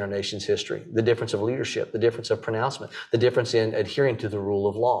never seen in our nation's history. The difference of leadership, the difference of pronouncement, the difference in adhering to the rule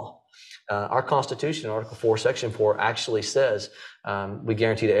of law. Our Constitution, Article 4, Section 4, actually says we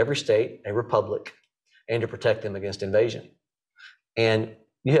guarantee to every state a republic and to protect them against invasion. And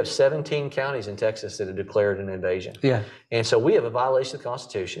you have 17 counties in Texas that have declared an invasion. Yeah. And so we have a violation of the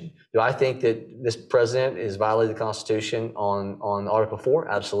Constitution. Do I think that this president has violated the Constitution on Article 4?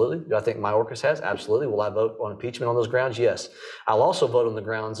 Absolutely. Do I think Mayorkas has? Absolutely. Will I vote on impeachment on those grounds? Yes. I'll also vote on the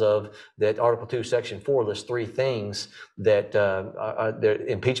grounds of that Article 2, Section 4 lists 3 things that the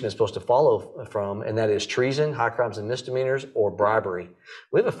impeachment is supposed to follow from, and that is treason, high crimes and misdemeanors, or bribery.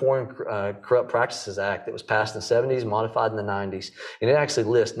 We have a Foreign Corrupt Practices Act that was passed in the 70s, modified in the 90s, and it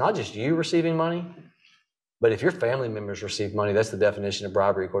actually lists not just you receiving money, but if your family members receive money. That's the definition of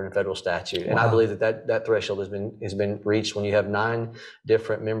bribery according to federal statute. And I believe that threshold has been reached when you have 9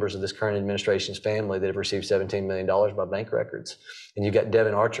 different members of this current administration's family that have received $17 million by bank records. And you've got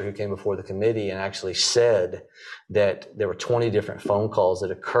Devin Archer, who came before the committee and actually said that there were 20 different phone calls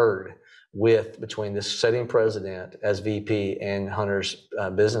that occurred between this sitting president as VP and Hunter's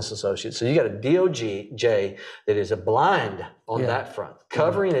business associates. So you got a DOJ that is a blind on that front,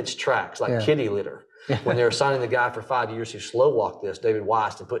 covering its tracks like kitty litter. When they're assigning the guy for 5 years who slow walked this, David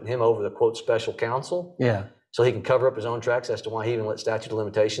Weiss, and putting him over the quote special counsel. So he can cover up his own tracks as to why he even let statute of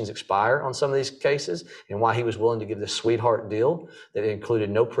limitations expire on some of these cases, and why he was willing to give this sweetheart deal that included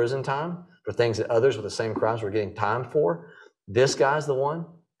no prison time for things that others with the same crimes were getting time for. This guy's the one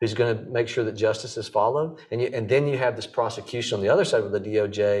who's going to make sure that justice is followed. And then you have this prosecution on the other side, where the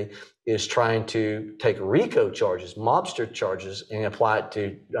DOJ is trying to take RICO charges, mobster charges, and apply it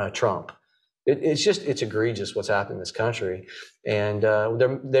to Trump. It's egregious what's happening in this country. And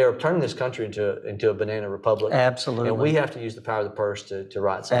they're turning this country into a banana republic. Absolutely. And we have to use the power of the purse to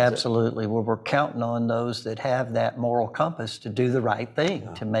right size it. Absolutely. Well, we're counting on those that have that moral compass to do the right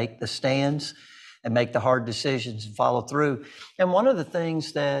thing, to make the stands and make the hard decisions and follow through. And one of the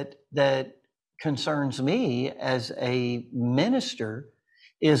things that concerns me as a minister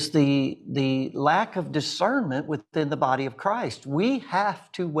is the lack of discernment within the body of Christ. We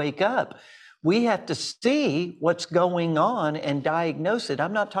have to wake up. We have to see what's going on and diagnose it.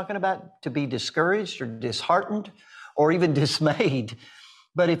 I'm not talking about to be discouraged or disheartened or even dismayed.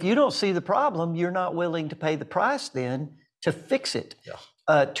 But if you don't see the problem, you're not willing to pay the price then to fix it,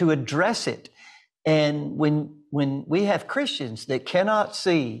 to address it. And when we have Christians that cannot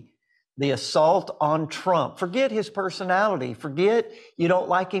see the assault on Trump, forget his personality, forget you don't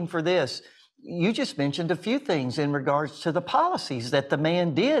like him for this. You just mentioned a few things in regards to the policies that the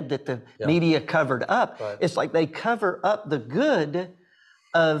man did that the media covered up. Right. It's like they cover up the good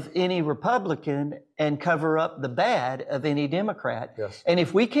of any Republican and cover up the bad of any Democrat. Yes. And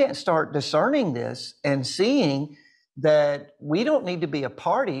if we can't start discerning this and seeing that we don't need to be a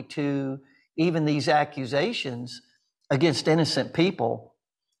party to even these accusations against innocent people,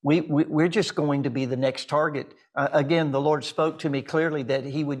 we're just going to be the next target. Again, the Lord spoke to me clearly that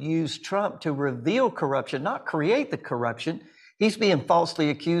he would use Trump to reveal corruption, not create the corruption. He's being falsely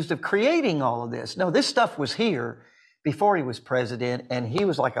accused of creating all of this. No, this stuff was here before he was president, and he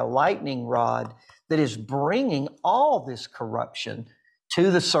was like a lightning rod that is bringing all this corruption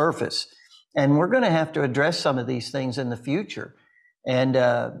to the surface. And we're going to have to address some of these things in the future. And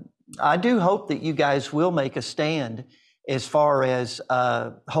I do hope that you guys will make a stand as far as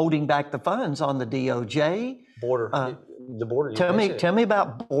holding back the funds on the DOJ. Border. The border. Tell me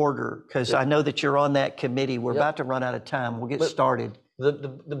about border, because I know that you're on that committee. We're about to run out of time. We'll get started.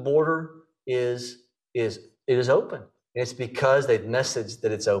 The border is open. It's because they've messaged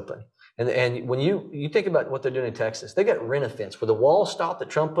that it's open. And when you think about what they're doing in Texas, they got rent-a-fence. Where the wall stop that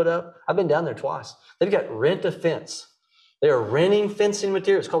Trump put up, I've been down there twice. They've got rent-a-fence. They are renting fencing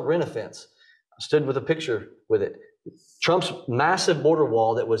material. It's called rent-a-fence. I stood with a picture with it. Trump's massive border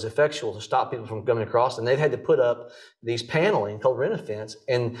wall that was effectual to stop people from coming across, and they've had to put up these paneling called rent-a-fence.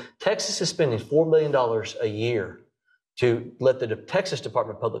 And Texas is spending $4 million a year to let the Texas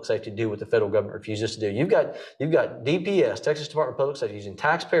Department of Public Safety do what the federal government refuses to do. You've got DPS, Texas Department of Public Safety, using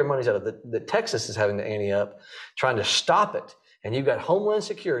taxpayer monies out of that Texas is having to ante up, trying to stop it. And you've got Homeland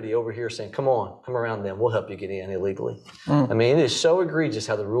Security over here saying, come around them. We'll help you get in illegally. I mean, it is so egregious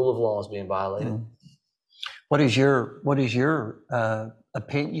how the rule of law is being violated. What is your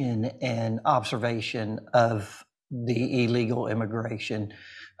opinion and observation of the illegal immigration?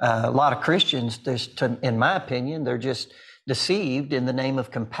 A lot of Christians, in my opinion, they're just deceived in the name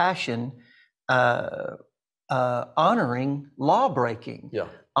of compassion, honoring law breaking,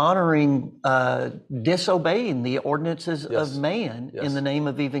 honoring disobeying the ordinances of man in the name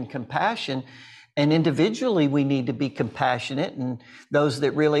of even compassion. And individually, we need to be compassionate, and those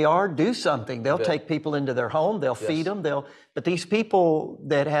that really are, do something. They'll take people into their home, they'll feed them, but these people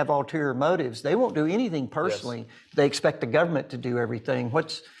that have ulterior motives, they won't do anything personally. They expect the government to do everything.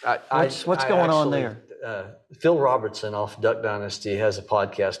 What's going on there? Phil Robertson off Duck Dynasty has a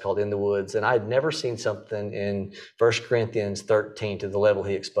podcast called In the Woods, and I had never seen something in 1 Corinthians 13 to the level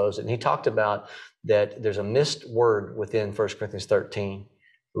he exposed it. And he talked about that there's a missed word within 1 Corinthians 13.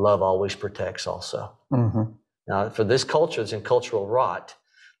 Love always protects also. Now, for this culture that's in cultural rot,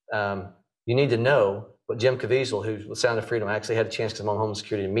 you need to know what Jim Caviezel, who's with Sound of Freedom, I actually had a chance because I'm on Homeland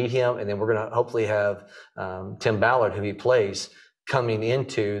Security to meet him, and then we're going to hopefully have Tim Ballard, who he plays, coming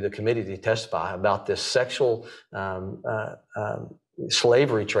into the committee to testify about this sexual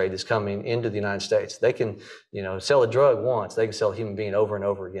slavery trade that's coming into the United States. They can, sell a drug once, they can sell a human being over and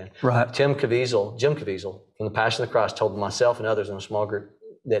over again. Right. Jim Caviezel from the Passion of the Christ told myself and others in a small group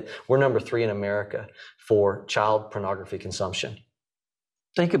that we're number 3 in America for child pornography consumption.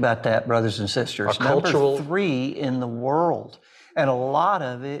 Think about that, brothers and sisters. Number 3 in the world. And a lot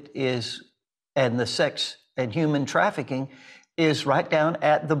of it is, and the sex and human trafficking is right down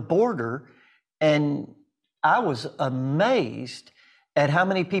at the border. And I was amazed at how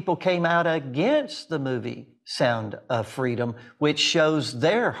many people came out against the movie Sound of Freedom, which shows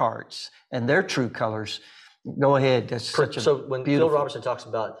their hearts and their true colors. Go ahead. So when Phil Robertson talks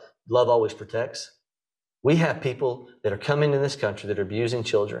about love always protects, we have people that are coming in this country that are abusing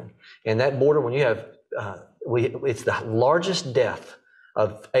children. And that border, when you have, it's the largest death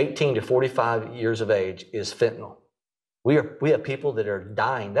of 18 to 45 years of age is fentanyl. We have people that are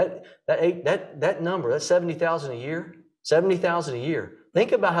dying. That number, that's 70,000 a year. 70,000 a year.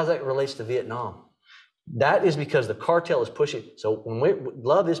 Think about how that relates to Vietnam. That is because the cartel is pushing. So when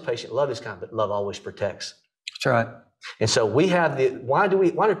love is patient, love is kind, but love always protects. That's right. And so we have why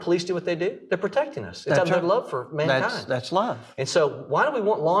do police do what they do? They're protecting us. It's out of their love for mankind. That's love. And so why do we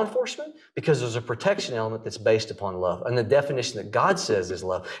want law enforcement? Because there's a protection element that's based upon love and the definition that God says is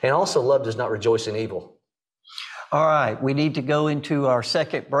love. And also love does not rejoice in evil. All right. We need to go into our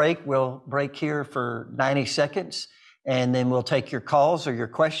second break. We'll break here for 90 seconds. And then we'll take your calls or your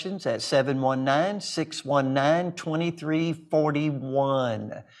questions at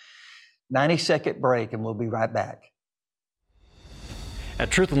 719-619-2341. 90-second break, and we'll be right back.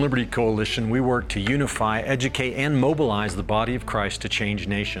 At Truth and Liberty Coalition, we work to unify, educate, and mobilize the body of Christ to change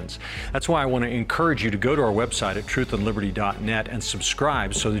nations. That's why I want to encourage you to go to our website at truthandliberty.net and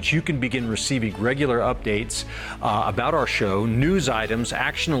subscribe so that you can begin receiving regular updates about our show, news items,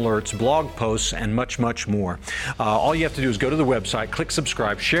 action alerts, blog posts, and much, much more. All you have to do is go to the website, click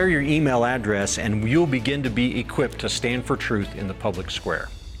subscribe, share your email address, and you'll begin to be equipped to stand for truth in the public square.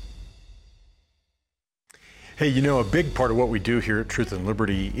 Hey, you know, a big part of what we do here at Truth and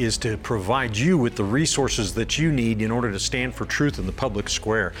Liberty is to provide you with the resources that you need in order to stand for truth in the public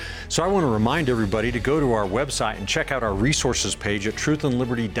square. So I want to remind everybody to go to our website and check out our resources page at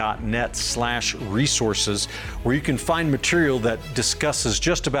truthandliberty.net/resources, where you can find material that discusses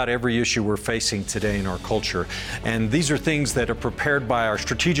just about every issue we're facing today in our culture. And these are things that are prepared by our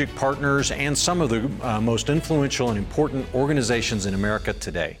strategic partners and some of the most influential and important organizations in America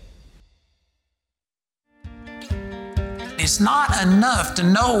today. It's not enough to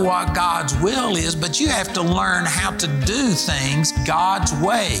know what God's will is, but you have to learn how to do things God's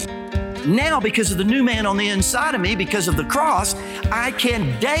way. Now, because of the new man on the inside of me, because of the cross, I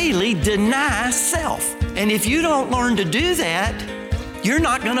can daily deny self. And if you don't learn to do that, you're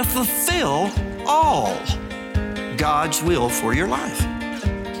not going to fulfill all God's will for your life.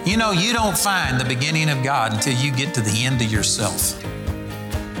 You know, you don't find the beginning of God until you get to the end of yourself.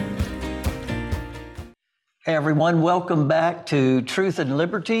 Hey everyone, welcome back to Truth and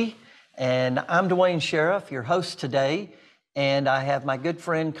Liberty. And I'm Duane Sheriff, your host today. And I have my good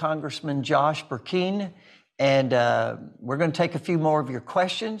friend, Congressman Josh Brecheen. And we're going to take a few more of your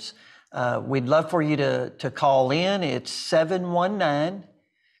questions. We'd love for you to call in. It's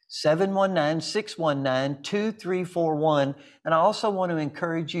 719-619-2341. And I also want to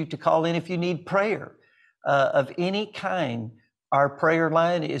encourage you to call in if you need prayer of any kind. Our prayer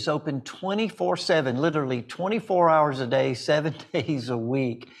line is open 24/7, literally 24 hours a day, 7 days a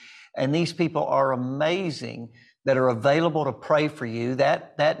week. And these people are amazing that are available to pray for you.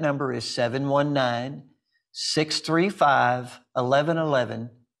 That number is 719-635-1111,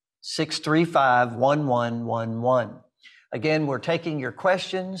 635-1111. Again, we're taking your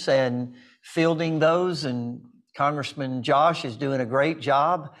questions and fielding those, and Congressman Josh is doing a great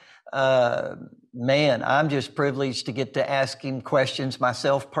job. Man, I'm just privileged to get to ask him questions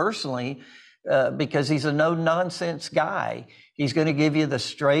myself personally, because he's a no-nonsense guy. He's going to give you the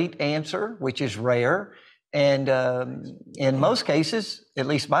straight answer, which is rare. And in most cases, at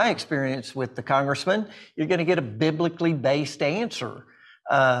least my experience with the congressman, you're going to get a biblically based answer,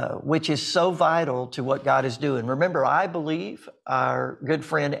 which is so vital to what God is doing. Remember, I believe, our good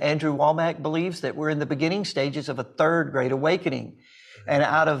friend Andrew Womack believes, that we're in the beginning stages of a third great awakening. And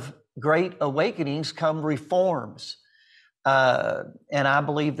out of great awakenings come reforms. And I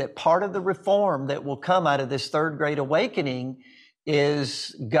believe that part of the reform that will come out of this third great awakening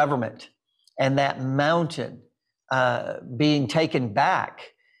is government, and that mountain being taken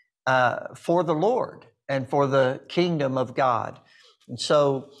back for the Lord and for the kingdom of God. And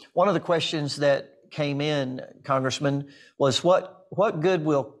so one of the questions that came in, Congressman, was what good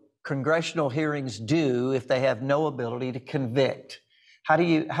will congressional hearings do if they have no ability to convict? How do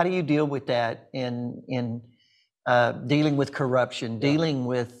you deal with that in dealing with corruption, dealing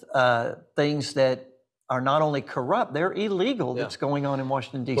with things that are not only corrupt, they're illegal, that's going on in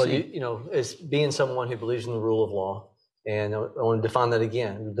Washington, D.C.? Well, you know, as being someone who believes in the rule of law, and I want to define that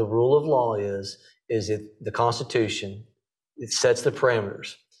again. The rule of law is it the Constitution, it sets the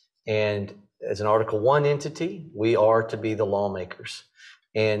parameters. And as an Article 1 entity, we are to be the lawmakers.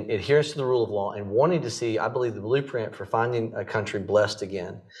 And adherence to the rule of law and wanting to see, I believe, the blueprint for finding a country blessed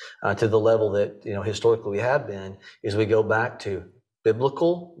again to the level that, you know, historically we have been, is we go back to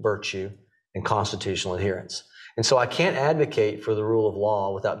biblical virtue and constitutional adherence. And so I can't advocate for the rule of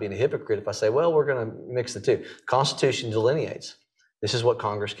law without being a hypocrite if I say, well, we're going to mix the two. Constitution delineates. This is what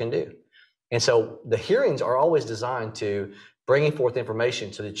Congress can do. And so the hearings are always designed to bringing forth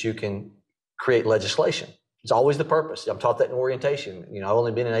information so that you can create legislation. It's always the purpose. I'm taught that in orientation. You know, I've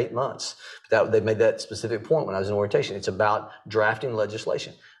only been in 8 months, but they made that specific point when I was in orientation. It's about drafting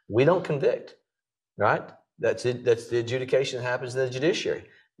legislation. We don't convict, right? That's it. That's the adjudication that happens in the judiciary.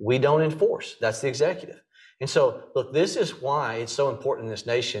 We don't enforce. That's the executive. And so, look, this is why it's so important in this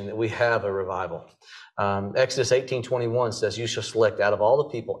nation that we have a revival. Exodus 18:21 says, "You shall select out of all the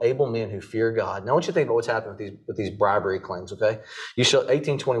people able men who fear God." Now, I want you to think about what's happening with these bribery claims. Okay, you shall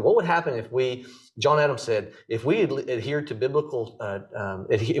 18:20. What would happen if we? John Adams said, if we had adhered to biblical,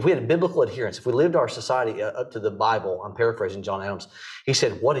 if we had biblical adherence, if we lived our society up to the Bible. I'm paraphrasing John Adams. He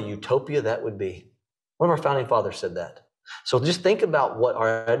said, "What a utopia that would be." One of our founding fathers said that. So just think about what our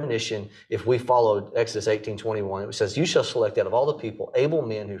admonition, if we followed Exodus 18:21, it says, "You shall select out of all the people able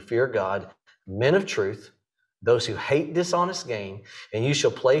men who fear God, men of truth, those who hate dishonest gain, and you shall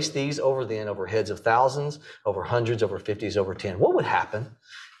place these over then over heads of thousands, over hundreds, over 50s, over 10. What would happen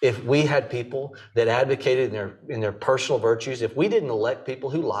if we had people that advocated in their personal virtues, if we didn't elect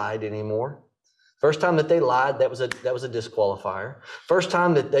people who lied anymore, First time that they lied, that was a disqualifier. First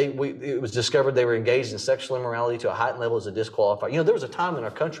time that it was discovered they were engaged in sexual immorality to a heightened level is a disqualifier. You know, there was a time in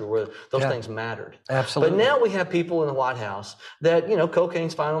our country where those things mattered. Absolutely. But now we have people in the White House that, you know,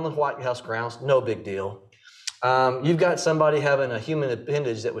 cocaine's fine on the White House grounds, no big deal. You've got somebody having a human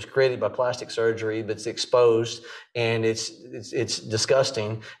appendage that was created by plastic surgery that's exposed, and it's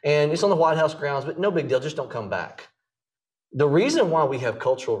disgusting, and it's on the White House grounds, but no big deal, just don't come back. The reason why we have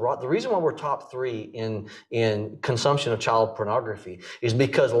cultural rot, the reason why we're top 3 in consumption of child pornography is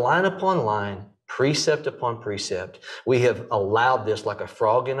because line upon line, precept upon precept, we have allowed this like a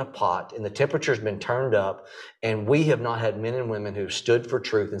frog in a pot, and the temperature's been turned up, and we have not had men and women who stood for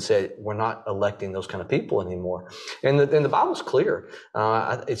truth and said, we're not electing those kind of people anymore. And the Bible's clear.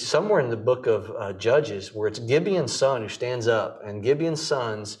 It's somewhere in the book of Judges where it's Gibeon's son who stands up, and Gibeon's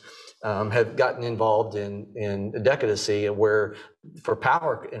sons have gotten involved in decadency, where for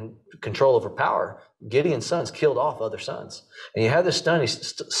power and control over power, Gideon's sons killed off other sons. And you have this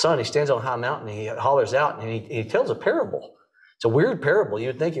son, he stands on a high mountain, and he hollers out, and he tells a parable. It's a weird parable. You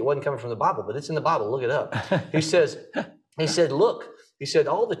would think it wasn't coming from the Bible, but it's in the Bible. Look it up. He said, look, he said,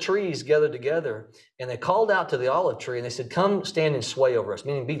 all the trees gathered together, and they called out to the olive tree, and they said, come stand and sway over us,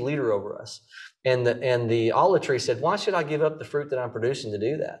 meaning be leader over us. And the olive tree said, why should I give up the fruit that I'm producing to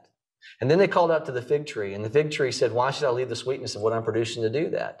do that? And then they called out to the fig tree, and the fig tree said, why should I leave the sweetness of what I'm producing to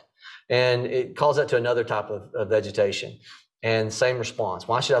do that? And it calls out to another type of vegetation. And same response,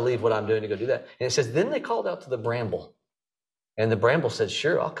 why should I leave what I'm doing to go do that? And it says, then they called out to the bramble. And the bramble said,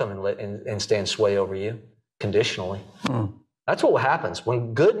 sure, I'll come and stand sway over you, conditionally. That's what happens.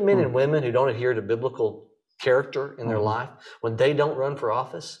 When good men and women who don't adhere to biblical character in their life, when they don't run for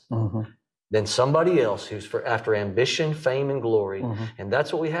office, then somebody else who's after ambition, fame, and glory. And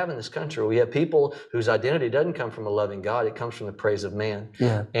that's what we have in this country. We have people whose identity doesn't come from a loving God. It comes from the praise of man.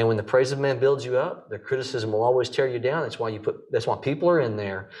 Yeah. And when the praise of man builds you up, their criticism will always tear you down. That's why people are in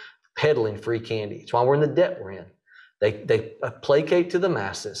there peddling free candy. It's why we're in the debt we're in. They placate to the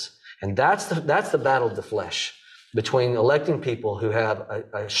masses. And that's the battle of the flesh between electing people who have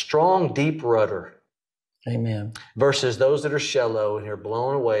a strong, deep rudder. Amen. Versus those that are shallow and are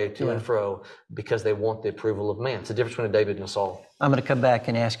blown away to and fro because they want the approval of man. It's the difference between a David and a Saul. I'm going to come back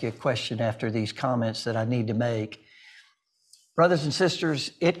and ask you a question after these comments that I need to make. Brothers and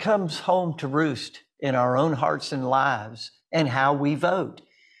sisters, it comes home to roost in our own hearts and lives and how we vote.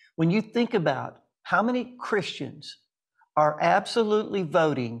 When you think about how many Christians are absolutely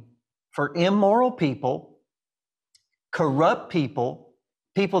voting for immoral people, corrupt people,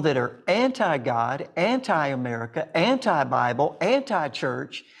 people that are anti-God, anti-America, anti-Bible,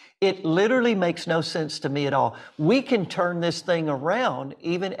 anti-church, it literally makes no sense to me at all. We can turn this thing around,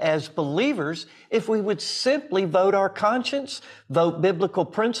 even as believers, if we would simply vote our conscience, vote biblical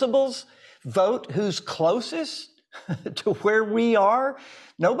principles, vote who's closest to where we are.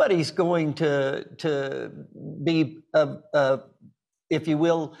 Nobody's going to be, if you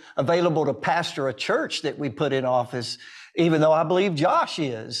will, available to pastor a church that we put in office, even though I believe Josh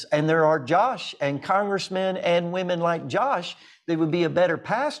is. And there are Josh and congressmen and women like Josh that would be a better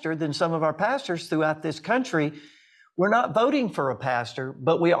pastor than some of our pastors throughout this country. We're not voting for a pastor,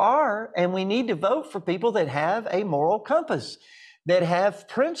 but we are, and we need to vote for people that have a moral compass, that have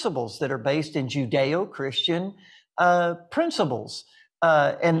principles that are based in Judeo-Christian principles.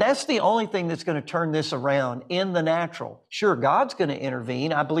 And that's the only thing that's going to turn this around in the natural. Sure, God's going to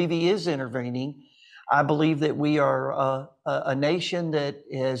intervene. I believe He is intervening. I believe that we are a nation that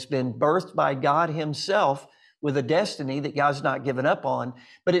has been birthed by God Himself with a destiny that God's not given up on.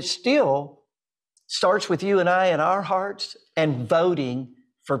 But it still starts with you and I in our hearts and voting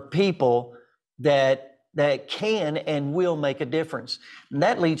for people that can and will make a difference. And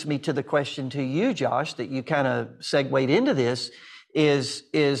that leads me to the question to you, Josh, that you kind of segued into this,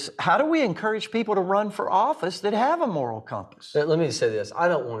 is how do we encourage people to run for office that have a moral compass? Let me say this. I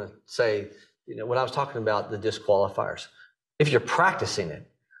don't want to say, when I was talking about the disqualifiers, if you're practicing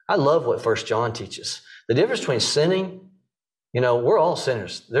it, I love what 1 John teaches. The difference between sinning, we're all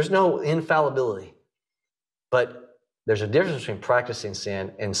sinners. There's no infallibility. But there's a difference between practicing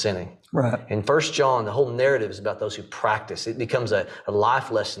sin and sinning. Right. In 1 John, the whole narrative is about those who practice. It becomes a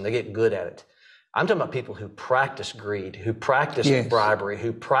life lesson. They get good at it. I'm talking about people who practice greed, who practice bribery,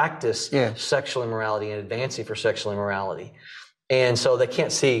 who practice sexual immorality and advancing for sexual immorality. And so they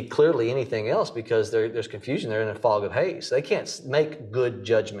can't see clearly anything else because there's confusion. They're in a fog of haze. They can't make good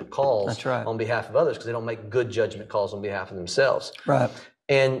judgment calls on behalf of others because they don't make good judgment calls on behalf of themselves. Right.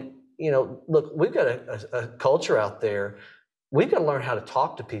 And, look, we've got a culture out there. We've got to learn how to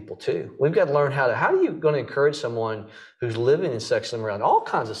talk to people too. We've got to learn how are you going to encourage someone who's living in sexual immorality, all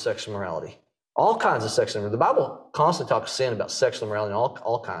kinds of sexual immorality? All kinds of sexual immorality. The Bible constantly talks sin about sexual immorality,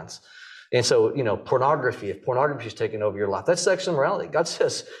 all kinds. And so, pornography, if pornography is taking over your life, that's sexual immorality. God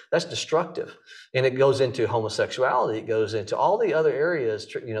says that's destructive. And it goes into homosexuality. It goes into all the other areas,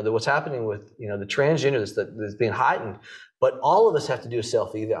 what's happening with, the transgender that's being heightened. But all of us have to do a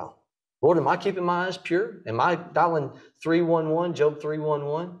self-eval. Lord, am I keeping my eyes pure? Am I dialing 311, Job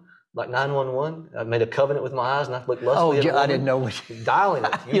 311? Like 911, I made a covenant with my eyes, and I looked lustfully at a woman. I didn't know what you dialing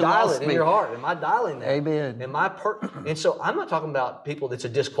it. You dial it in your heart. Am I dialing that? Amen. And so I'm not talking about people that's a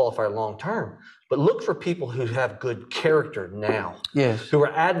disqualifier long term, but look for people who have good character now. Yes. Who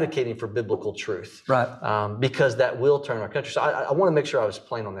are advocating for biblical truth. Right. Because that will turn our country. So I want to make sure I was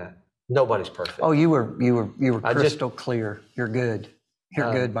plain on that. Nobody's perfect. Oh, you were crystal clear. You're good.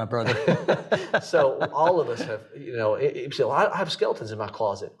 You're good, my brother. So all of us have, I have skeletons in my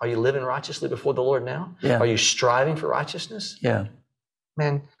closet. Are you living righteously before the Lord now? Yeah. Are you striving for righteousness? Yeah.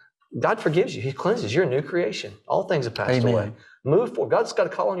 Man, God forgives you. He cleanses. You're a new creation. All things have passed Amen. away. Move forward. God's got a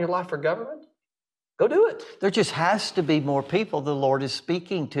call on your life for government. Go do it. There just has to be more people the Lord is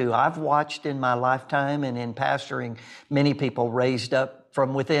speaking to. I've watched in my lifetime and in pastoring many people raised up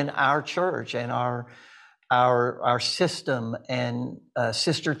from within our church and our system and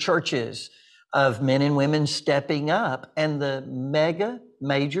sister churches of men and women stepping up, and the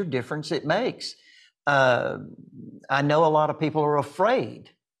major difference it makes. I know a lot of people are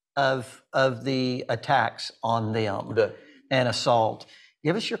afraid of the attacks on them and assault.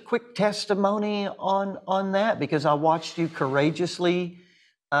 Give us your quick testimony on that, because I watched you courageously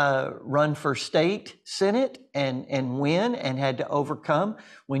run for state senate and win and had to overcome.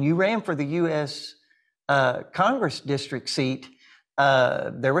 When you ran for the U.S. Congress district seat,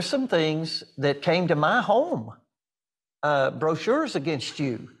 there were some things that came to my home, brochures against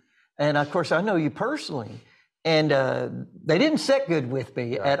you. And of course, I know you personally. And they didn't sit good with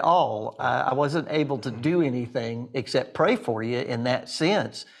me at all. I wasn't able to do anything except pray for you in that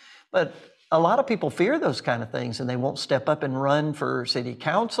sense. But a lot of people fear those kind of things, and they won't step up and run for city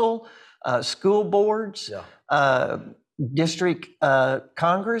council, school boards, district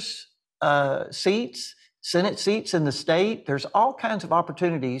Congress seats, Senate seats in the state. There's all kinds of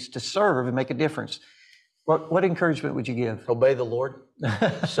opportunities to serve and make a difference. What encouragement would you give? Obey the Lord.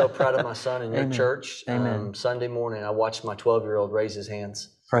 So proud of my son in your Amen. church. Amen. Sunday morning, I watched my 12-year-old raise his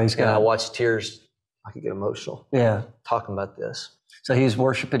hands. Praise God. And I watched tears. I could get emotional. Yeah. Talking about this. So he's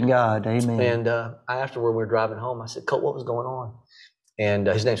worshiping God. Amen. And afterward, we were driving home. I said, Colt, what was going on? And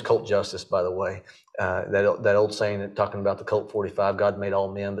his name's Colt Justice, by the way. That old saying that talking about the Colt 45, God made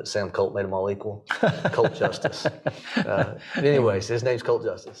all men, but Sam Colt made them all equal. Colt Justice. Anyways, his name's Colt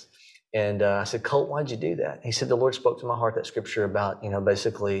Justice. And I said, Colt, why'd you do that? He said, the Lord spoke to my heart that scripture about,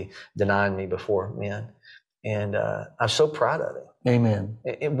 basically denying me before men. And I'm so proud of him. Amen.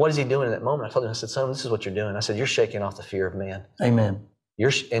 And what is he doing in that moment? I told him, I said, son, this is what you're doing. I said, you're shaking off the fear of man. Amen.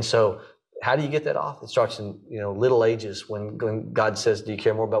 And so how do you get that off? It starts in, little ages when God says, do you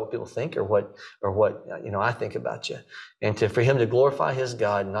care more about what people think or what I think about you? And for him to glorify his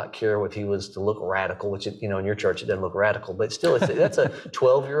God and not care if he was to look radical, which, in your church, it doesn't look radical, but still, that's a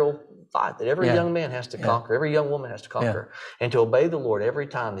 12-year-old fight that every young man has to conquer, every young woman has to conquer, and to obey the Lord every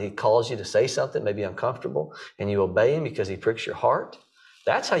time that he calls you to say something, maybe uncomfortable, and you obey him because he pricks your heart.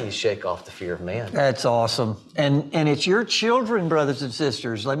 That's how you shake off the fear of man. That's awesome. And it's your children, brothers and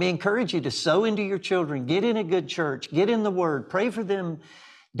sisters. Let me encourage you to sow into your children. Get in a good church. Get in the Word. Pray for them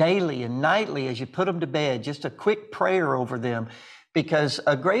daily and nightly as you put them to bed. Just a quick prayer over them, because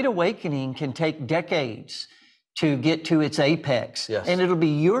a great awakening can take decades to get to its apex. Yes. And it'll be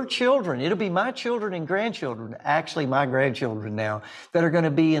your children. It'll be my children and grandchildren, actually my grandchildren now, that are going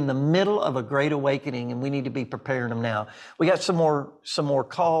to be in the middle of a great awakening, and we need to be preparing them now. We got some more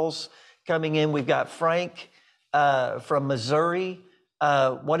calls coming in. We've got Frank from Missouri.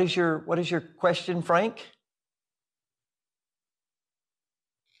 What is your question, Frank?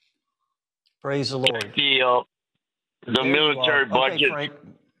 Praise the Lord. The military budget. Okay, Frank.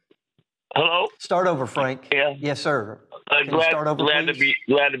 Hello? Start over, Frank. Yeah. Yes, sir. Glad to be.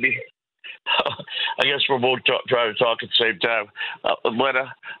 I guess we're both trying to talk at the same time. But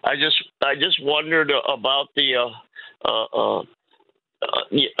I just wondered about the,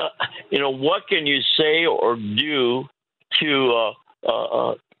 what can you say or do to,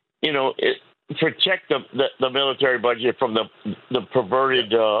 protect the military budget from the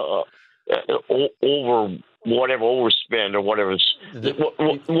perverted overspend or whatever.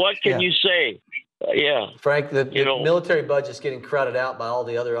 What can you say? Yeah. Frank, the military budget's getting crowded out by all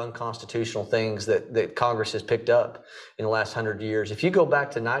the other unconstitutional things that Congress has picked up in the last 100 years. If you go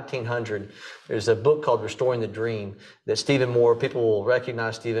back to 1900, there's a book called Restoring the Dream that Stephen Moore, people will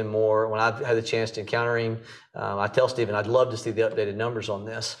recognize Stephen Moore. When I've had the chance to encounter him, I tell Stephen I'd love to see the updated numbers on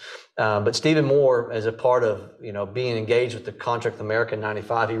this. But Stephen Moore, as a part of being engaged with the Contract with America in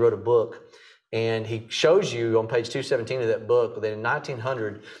 95, he wrote a book. And he shows you on page 217 of that book that in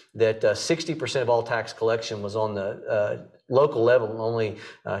 1900 that 60% of all tax collection was on the local level, and only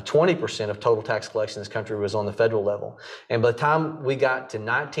 20% of total tax collection in this country was on the federal level. And by the time we got to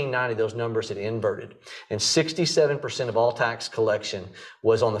 1990, those numbers had inverted. And 67% of all tax collection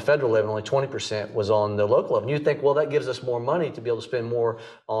was on the federal level, only 20% was on the local level. And you think, well, that gives us more money to be able to spend more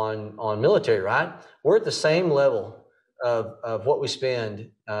on military, right? We're at the same level of what we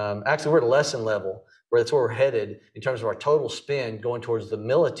spend. Actually, we're at a lesson level where that's where we're headed in terms of our total spend going towards the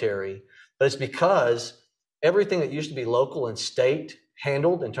military. But it's because everything that used to be local and state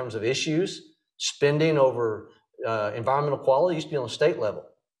handled in terms of issues, spending over environmental quality used to be on the state level.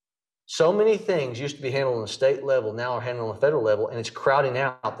 So many things used to be handled on the state level, now are handled on the federal level, and it's crowding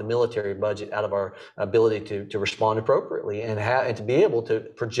out the military budget out of our ability to respond appropriately and to be able to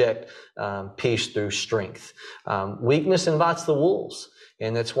project peace through strength. Weakness invites the wolves.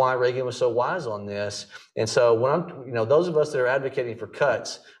 And that's why Reagan was so wise on this. And so when those of us that are advocating for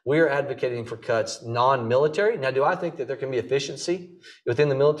cuts, we are advocating for cuts non-military. Now, do I think that there can be efficiency within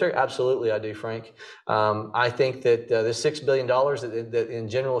the military? Absolutely, I do, Frank. I think that the $6 billion that in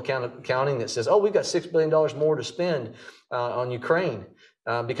general accounting that says, oh, we've got $6 billion more to spend on Ukraine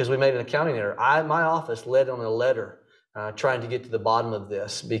because we made an accounting error. My office led on a letter trying to get to the bottom of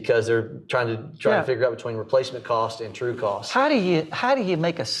this because they're trying to figure out between replacement cost and true cost. How do you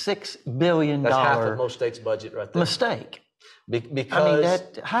make a $6 billion That's half of most states' budget right there. mistake? Because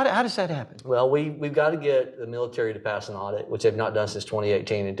how does that happen? Well, we've got to get the military to pass an audit, which they've not done since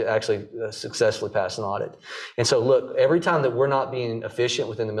 2018, and to actually successfully pass an audit. And so, look, every time that we're not being efficient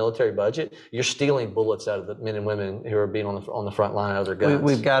within the military budget, you're stealing bullets out of the men and women who are being on the front line out of their guns.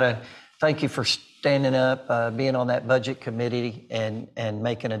 We've got to thank you for standing up, being on that budget committee, and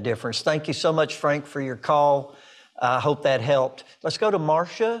making a difference. Thank you so much, Frank, for your call. I hope that helped. Let's go to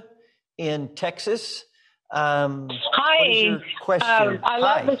Marcia in Texas. Hi. What is your question? I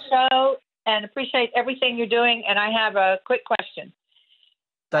love the show and appreciate everything you're doing. And I have a quick question.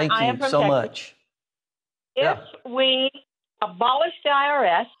 Thank you so Texas. much. If we abolish the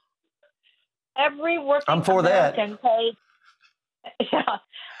IRS, every working American paid.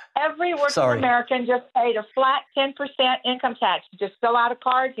 Every working American just paid a flat 10% income tax. Just fill out a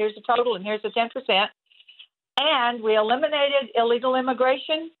card. Here's the total, and here's the 10%. And we eliminated illegal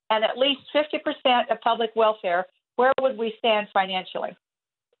immigration and at least 50% of public welfare. Where would we stand financially?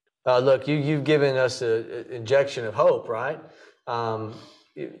 Look, you've given us an injection of hope, right? Take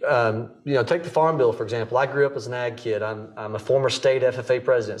the Farm Bill, for example. I grew up as an ag kid. I'm a former state FFA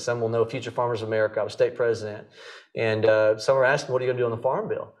president. Some will know Future Farmers of America. I was state president. And some are asking, what are you going to do on the Farm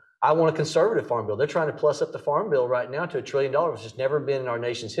Bill? I want a conservative Farm Bill. They're trying to plus up the Farm Bill right now to $1 trillion, which has never been in our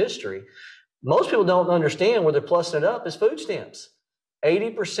nation's history. Most people don't understand where they're plussing it up is food stamps.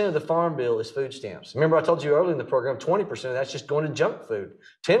 80% of the Farm Bill is food stamps. Remember, I told you earlier in the program, 20% of that's just going to junk food.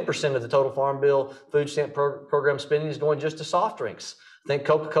 10% of the total Farm Bill food stamp program spending is going just to soft drinks. Think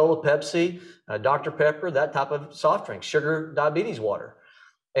Coca-Cola, Pepsi, Dr. Pepper, that type of soft drinks, sugar, diabetes water.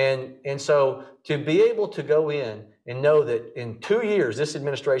 And so to be able to go in and know that in 2 years, this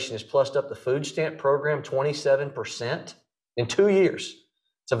administration has plussed up the food stamp program 27% in 2 years.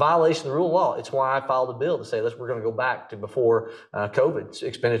 It's a violation of the rule of law. It's why I filed a bill to say, we're going to go back to before COVID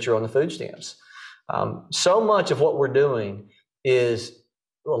expenditure on the food stamps. So much of what we're doing is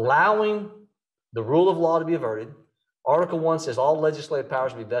allowing the rule of law to be averted. Article 1 says all legislative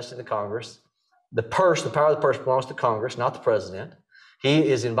powers be vested in Congress. The power of the purse belongs to Congress, not the president. He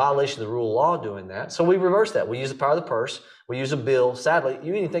is in violation of the rule of law doing that. So we reverse that. We use the power of the purse. We use a bill. Sadly,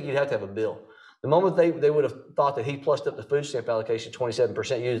 you didn't think you'd have to have a bill. The moment they would have thought that he plussed up the food stamp allocation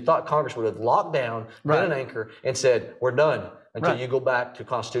 27%, you'd have thought Congress would have locked down, put an anchor, and said, we're done until you go back to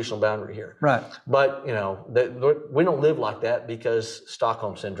constitutional boundary here. Right. But, we don't live like that because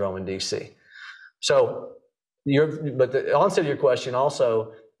Stockholm Syndrome in D.C. So, but the answer to your question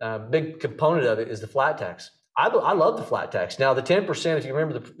also, a big component of it is the flat tax. I love the flat tax. Now, the 10%, if you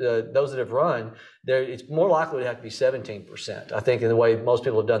remember those that have run, it's more likely to have to be 17%, I think, in the way most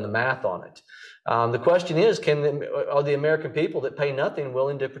people have done the math on it. The question is, are the American people that pay nothing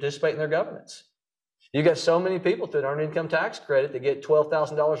willing to participate in their governance? You got so many people through an earned income tax credit that get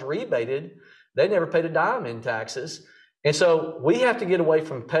 $12,000 rebated. They never paid a dime in taxes. And so we have to get away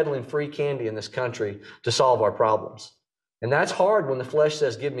from peddling free candy in this country to solve our problems. And that's hard when the flesh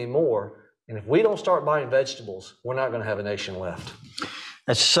says, give me more. And if we don't start buying vegetables, we're not going to have a nation left.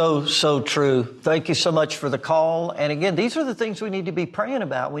 That's so true. Thank you so much for the call. And again, these are the things we need to be praying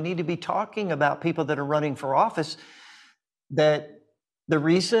about. We need to be talking about people that are running for office. That the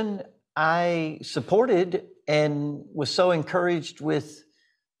reason I supported and was so encouraged with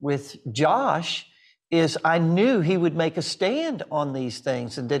Josh is I knew he would make a stand on these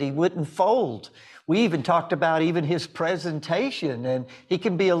things and that he wouldn't fold. We even talked about even his presentation, and he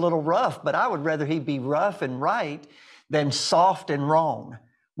can be a little rough, but I would rather he be rough and right than soft and wrong.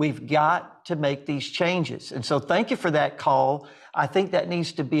 We've got to make these changes. And so thank you for that call. I think that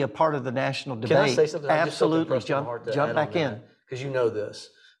needs to be a part of the national debate. Can I say something? Absolutely. Jump back in. Because you know this.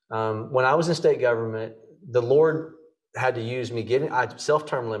 When I was in state government, the Lord had to use me I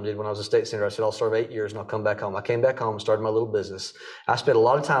self-term limited when I was a state senator. I said, I'll serve 8 years and I'll come back home. I came back home and started my little business. I spent a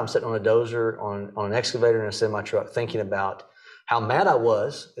lot of time sitting on a dozer, on an excavator and a semi-truck, thinking about how mad I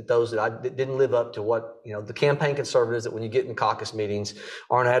was at those that didn't live up to what, the campaign conservatives that when you get in caucus meetings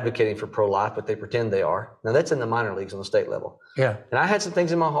aren't advocating for pro-life, but they pretend they are. Now that's in the minor leagues on the state level. Yeah. And I had some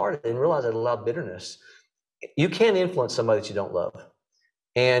things in my heart. I didn't realize I'd allowed bitterness. You can't influence somebody that you don't love.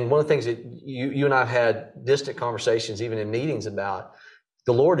 And one of the things that you and I have had distant conversations, even in meetings, about,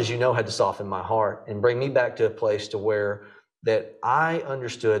 the Lord, as you know, had to soften my heart and bring me back to a place to where that I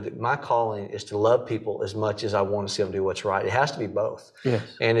understood that my calling is to love people as much as I want to see them do what's right. It has to be both. Yes.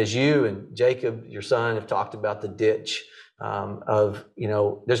 And as you and Jacob, your son, have talked about the ditch there's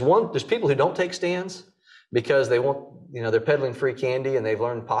people who don't take stands because they want, they're peddling free candy and they've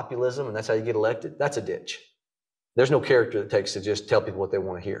learned populism and that's how you get elected. That's a ditch. There's no character that takes to just tell people what they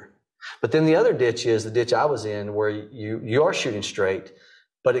want to hear. But then the other ditch is the ditch I was in, where you are shooting straight,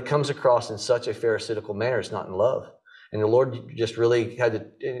 but it comes across in such a pharisaical manner. It's not in love. And the Lord just really had to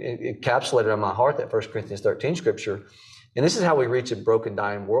encapsulate it in my heart, that 1 Corinthians 13 scripture. And this is how we reach a broken,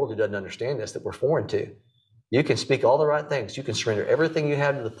 dying world who doesn't understand this, that we're foreign to. You can speak all the right things. You can surrender everything you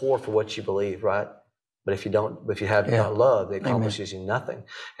have to the poor for what you believe, right? But if you have not love, it accomplishes you nothing.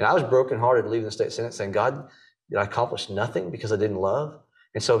 And I was brokenhearted leaving the state Senate saying, God, did I accomplish nothing because I didn't love?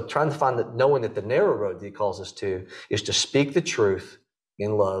 And so trying to find that, knowing that the narrow road that he calls us to is to speak the truth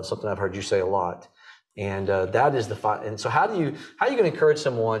in love, something I've heard you say a lot. And that is the fight. And so how are you going to encourage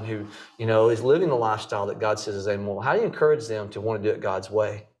someone who, is living the lifestyle that God says is immoral? How do you encourage them to want to do it God's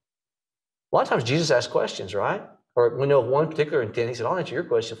way? A lot of times Jesus asks questions, right? Or we know of one particular intent. He said, I'll answer your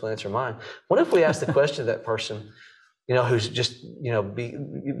question if you'll answer mine. What if we ask the question to that person, who's just,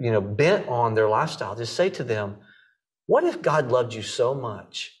 bent on their lifestyle? Just say to them, what if God loved you so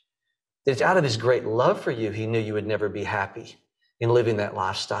much that it's out of his great love for you, he knew you would never be happy in living that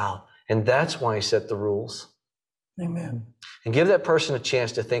lifestyle? And that's why he set the rules. Amen. And give that person a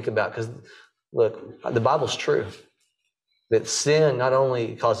chance to think about, because look, the Bible's true, that sin not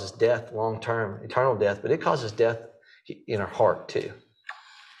only causes death, long-term, eternal death, but it causes death in our heart too.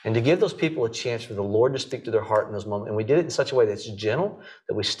 And to give those people a chance for the Lord to speak to their heart in those moments. And we did it in such a way that's gentle,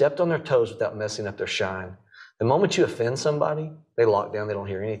 that we stepped on their toes without messing up their shine. The moment you offend somebody, they lock down, they don't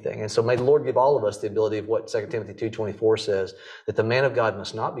hear anything. And so may the Lord give all of us the ability of what 2 Timothy 2:24 says, that the man of God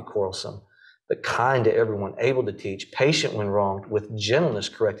must not be quarrelsome, but kind to everyone, able to teach, patient when wronged, with gentleness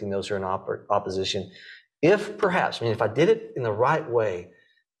correcting those who are in opposition. If I did it in the right way,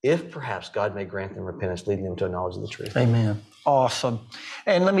 if perhaps God may grant them repentance, leading them to a knowledge of the truth. Amen. Awesome.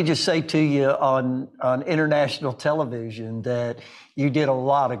 And let me just say to you on international television that you did a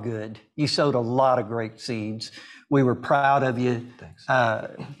lot of good. You sowed a lot of great seeds. We were proud of you. Thanks.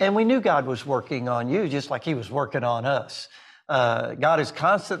 And we knew God was working on you just like he was working on us. God is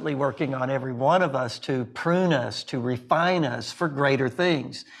constantly working on every one of us to prune us, to refine us for greater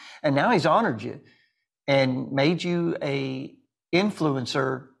things. And now he's honored you and made you a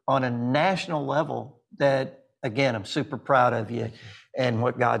influencer on a national level that, again, I'm super proud of you and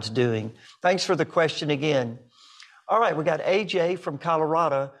what God's doing. Thanks for the question again. All right, we got AJ from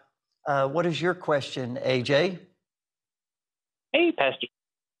Colorado. What is your question, AJ? Hey, Pastor.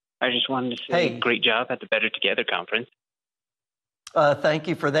 I just wanted to say great job at the Better Together conference. Thank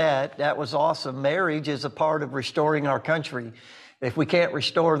you for that. That was awesome. Marriage is a part of restoring our country. If we can't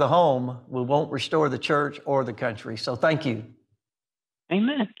restore the home, we won't restore the church or the country. So thank you.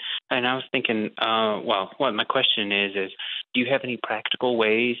 Amen. And I was thinking, what my question is do you have any practical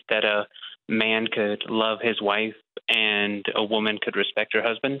ways that a man could love his wife and a woman could respect her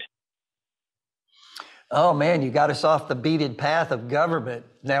husband? Oh, man, you got us off the beaten path of government.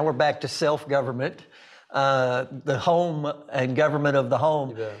 Now we're back to self-government. the home and government of the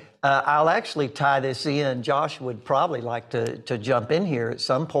home. I'll actually tie this in. Josh would probably like to jump in here at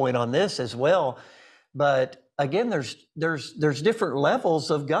some point on this as well. But again, there's different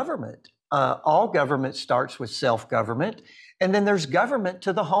levels of government. All government starts with self-government, and then there's government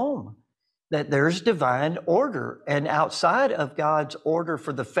to the home. That there's divine order, and outside of God's order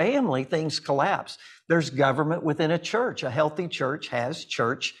for the family, things collapse. There's government within a church. A healthy church has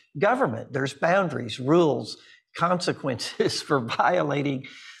church government. There's boundaries, rules, consequences for violating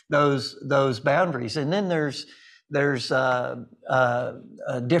those boundaries. And then there's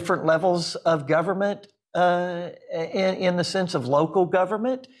different levels of government in the sense of local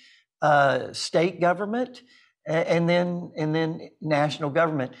government, state government, and then national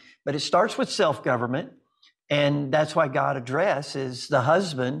government. But it starts with self-government, and that's why God addresses the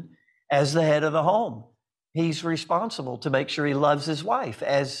husband as the head of the home. He's responsible to make sure he loves his wife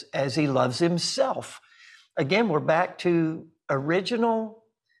as he loves himself. Again, we're back to original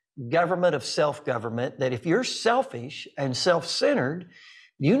government of self-government, that if you're selfish and self-centered,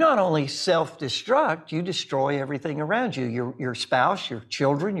 you not only self-destruct, you destroy everything around you, your spouse, your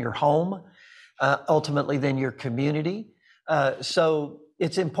children, your home, ultimately then your community. So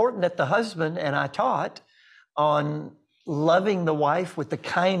it's important that the husband, and I taught on loving the wife with the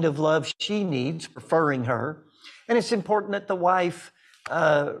kind of love she needs, preferring her. And it's important that the wife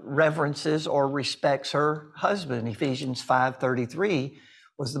reverences or respects her husband. Ephesians 5:33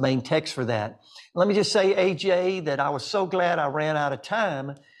 was the main text for that. Let me just say, AJ, that I was so glad I ran out of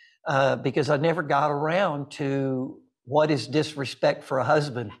time because I never got around to what is disrespect for a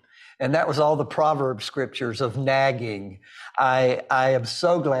husband. And that was all the proverb scriptures of nagging. I am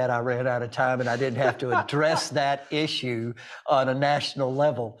so glad I ran out of time and I didn't have to address that issue on a national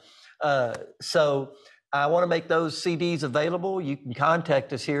level. So I want to make those CDs available. You can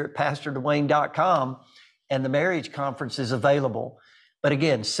contact us here at PastorDuane.com, and the marriage conference is available. But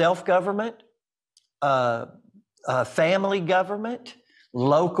again, self-government, family government,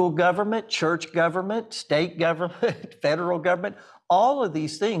 local government, church government, state government, federal government, all of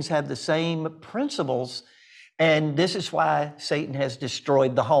these things have the same principles, and this is why Satan has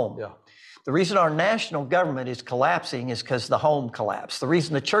destroyed the home. Yeah. The reason our national government is collapsing is because the home collapsed. The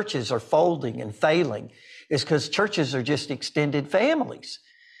reason the churches are folding and failing is because churches are just extended families.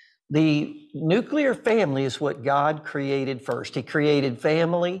 The nuclear family is what God created first. He created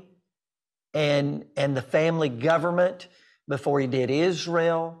family and the family government before he did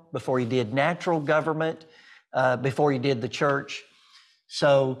Israel, before he did natural government, before he did the church.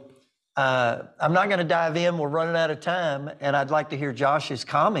 So I'm not going to dive in. We're running out of time, and I'd like to hear Josh's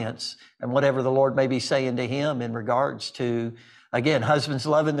comments and whatever the Lord may be saying to him in regards to, again, husbands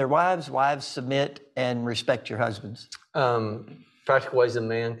loving their wives, wives submit and respect your husbands. Practical ways a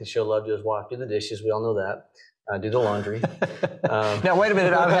man can show love to his wife: do the dishes. We all know that. Do the laundry. Now, wait a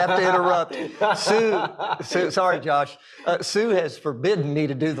minute. I have to interrupt. Sue, sorry, Josh. Sue has forbidden me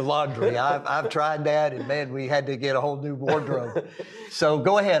to do the laundry. I've tried that, and man, we had to get a whole new wardrobe. So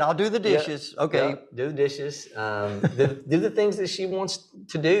go ahead. I'll do the dishes. Yep, okay. Yep, do the dishes. Do the things that she wants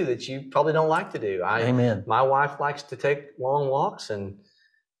to do that you probably don't like to do. Amen. My wife likes to take long walks, and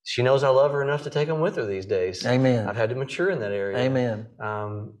she knows I love her enough to take them with her these days. Amen. I've had to mature in that area. Amen.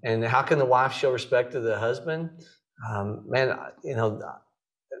 And how can the wife show respect to the husband? Man,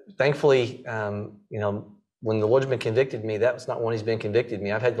 thankfully, when the Lord's been convicted me, that's not when he's been convicted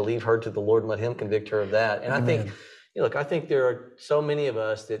me. I've had to leave her to the Lord and let him convict her of that. And Amen. I think there are so many of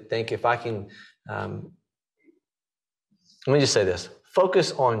us that think if I can, let me just say this.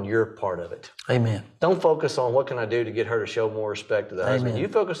 Focus on your part of it. Amen. Don't focus on what can I do to get her to show more respect to the husband. Amen. You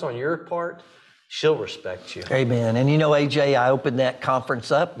focus on your part, she'll respect you. Amen. And AJ, I opened that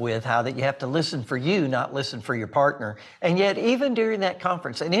conference up with how that you have to listen for you, not listen for your partner. And yet, even during that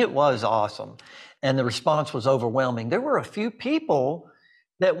conference, and it was awesome, and the response was overwhelming, there were a few people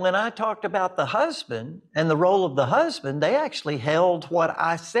that when I talked about the husband and the role of the husband, they actually held what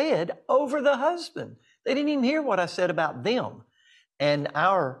I said over the husband. They didn't even hear what I said about them and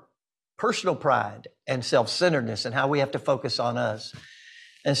our personal pride and self-centeredness and how we have to focus on us.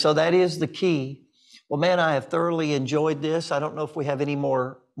 And so that is the key. Well, man, I have thoroughly enjoyed this. I don't know if we have any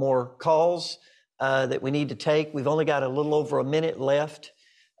more calls that we need to take. We've only got a little over a minute left.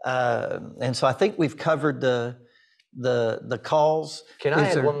 And so I think we've covered the calls. Can I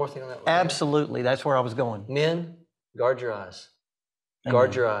add one more thing on that? Absolutely. That's where I was going. Men, guard your eyes. Amen.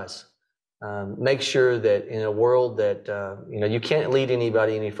 Guard your eyes. Make sure that in a world that, you can't lead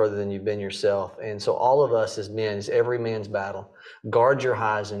anybody any further than you've been yourself. And so all of us as men, it's every man's battle. Guard your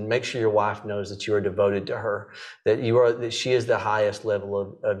highs and make sure your wife knows that you are devoted to her, that she is the highest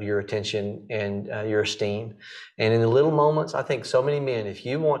level of your attention and your esteem. And in the little moments, I think so many men, if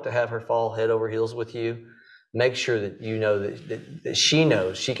you want to have her fall head over heels with you, make sure that you know that she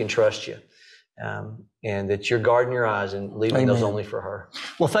knows she can trust you. And that you're guarding your eyes and leaving those only for her.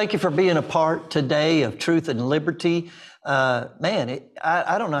 Well, thank you for being a part today of Truth and Liberty. I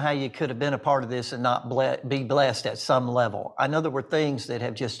don't know how you could have been a part of this and not be blessed at some level. I know there were things that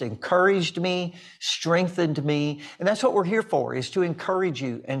have just encouraged me, strengthened me, and that's what we're here for, is to encourage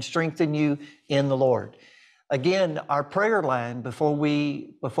you and strengthen you in the Lord. Again, our prayer line, before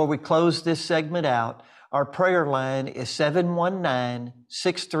we close this segment out, our prayer line is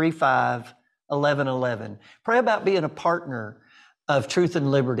 719-635-1111. Pray about being a partner of Truth and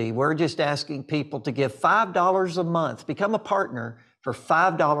Liberty. We're just asking people to give $5 a month. Become a partner for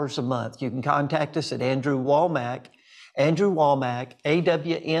 $5 a month. You can contact us at Andrew Womack, awmi.net,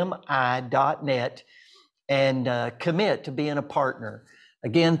 and commit to being a partner.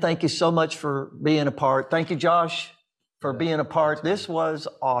 Again, thank you so much for being a part. Thank you, Josh, for being a part. This was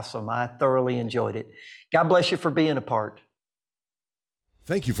awesome. I thoroughly enjoyed it. God bless you for being a part.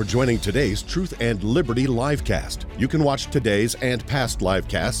 Thank you for joining today's Truth and Liberty livecast. You can watch today's and past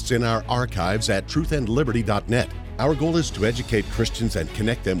livecasts in our archives at truthandliberty.net. Our goal is to educate Christians and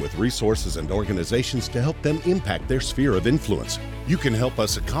connect them with resources and organizations to help them impact their sphere of influence. You can help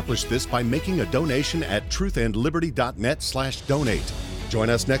us accomplish this by making a donation at truthandliberty.net/donate. Join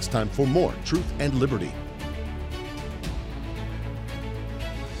us next time for more Truth and Liberty.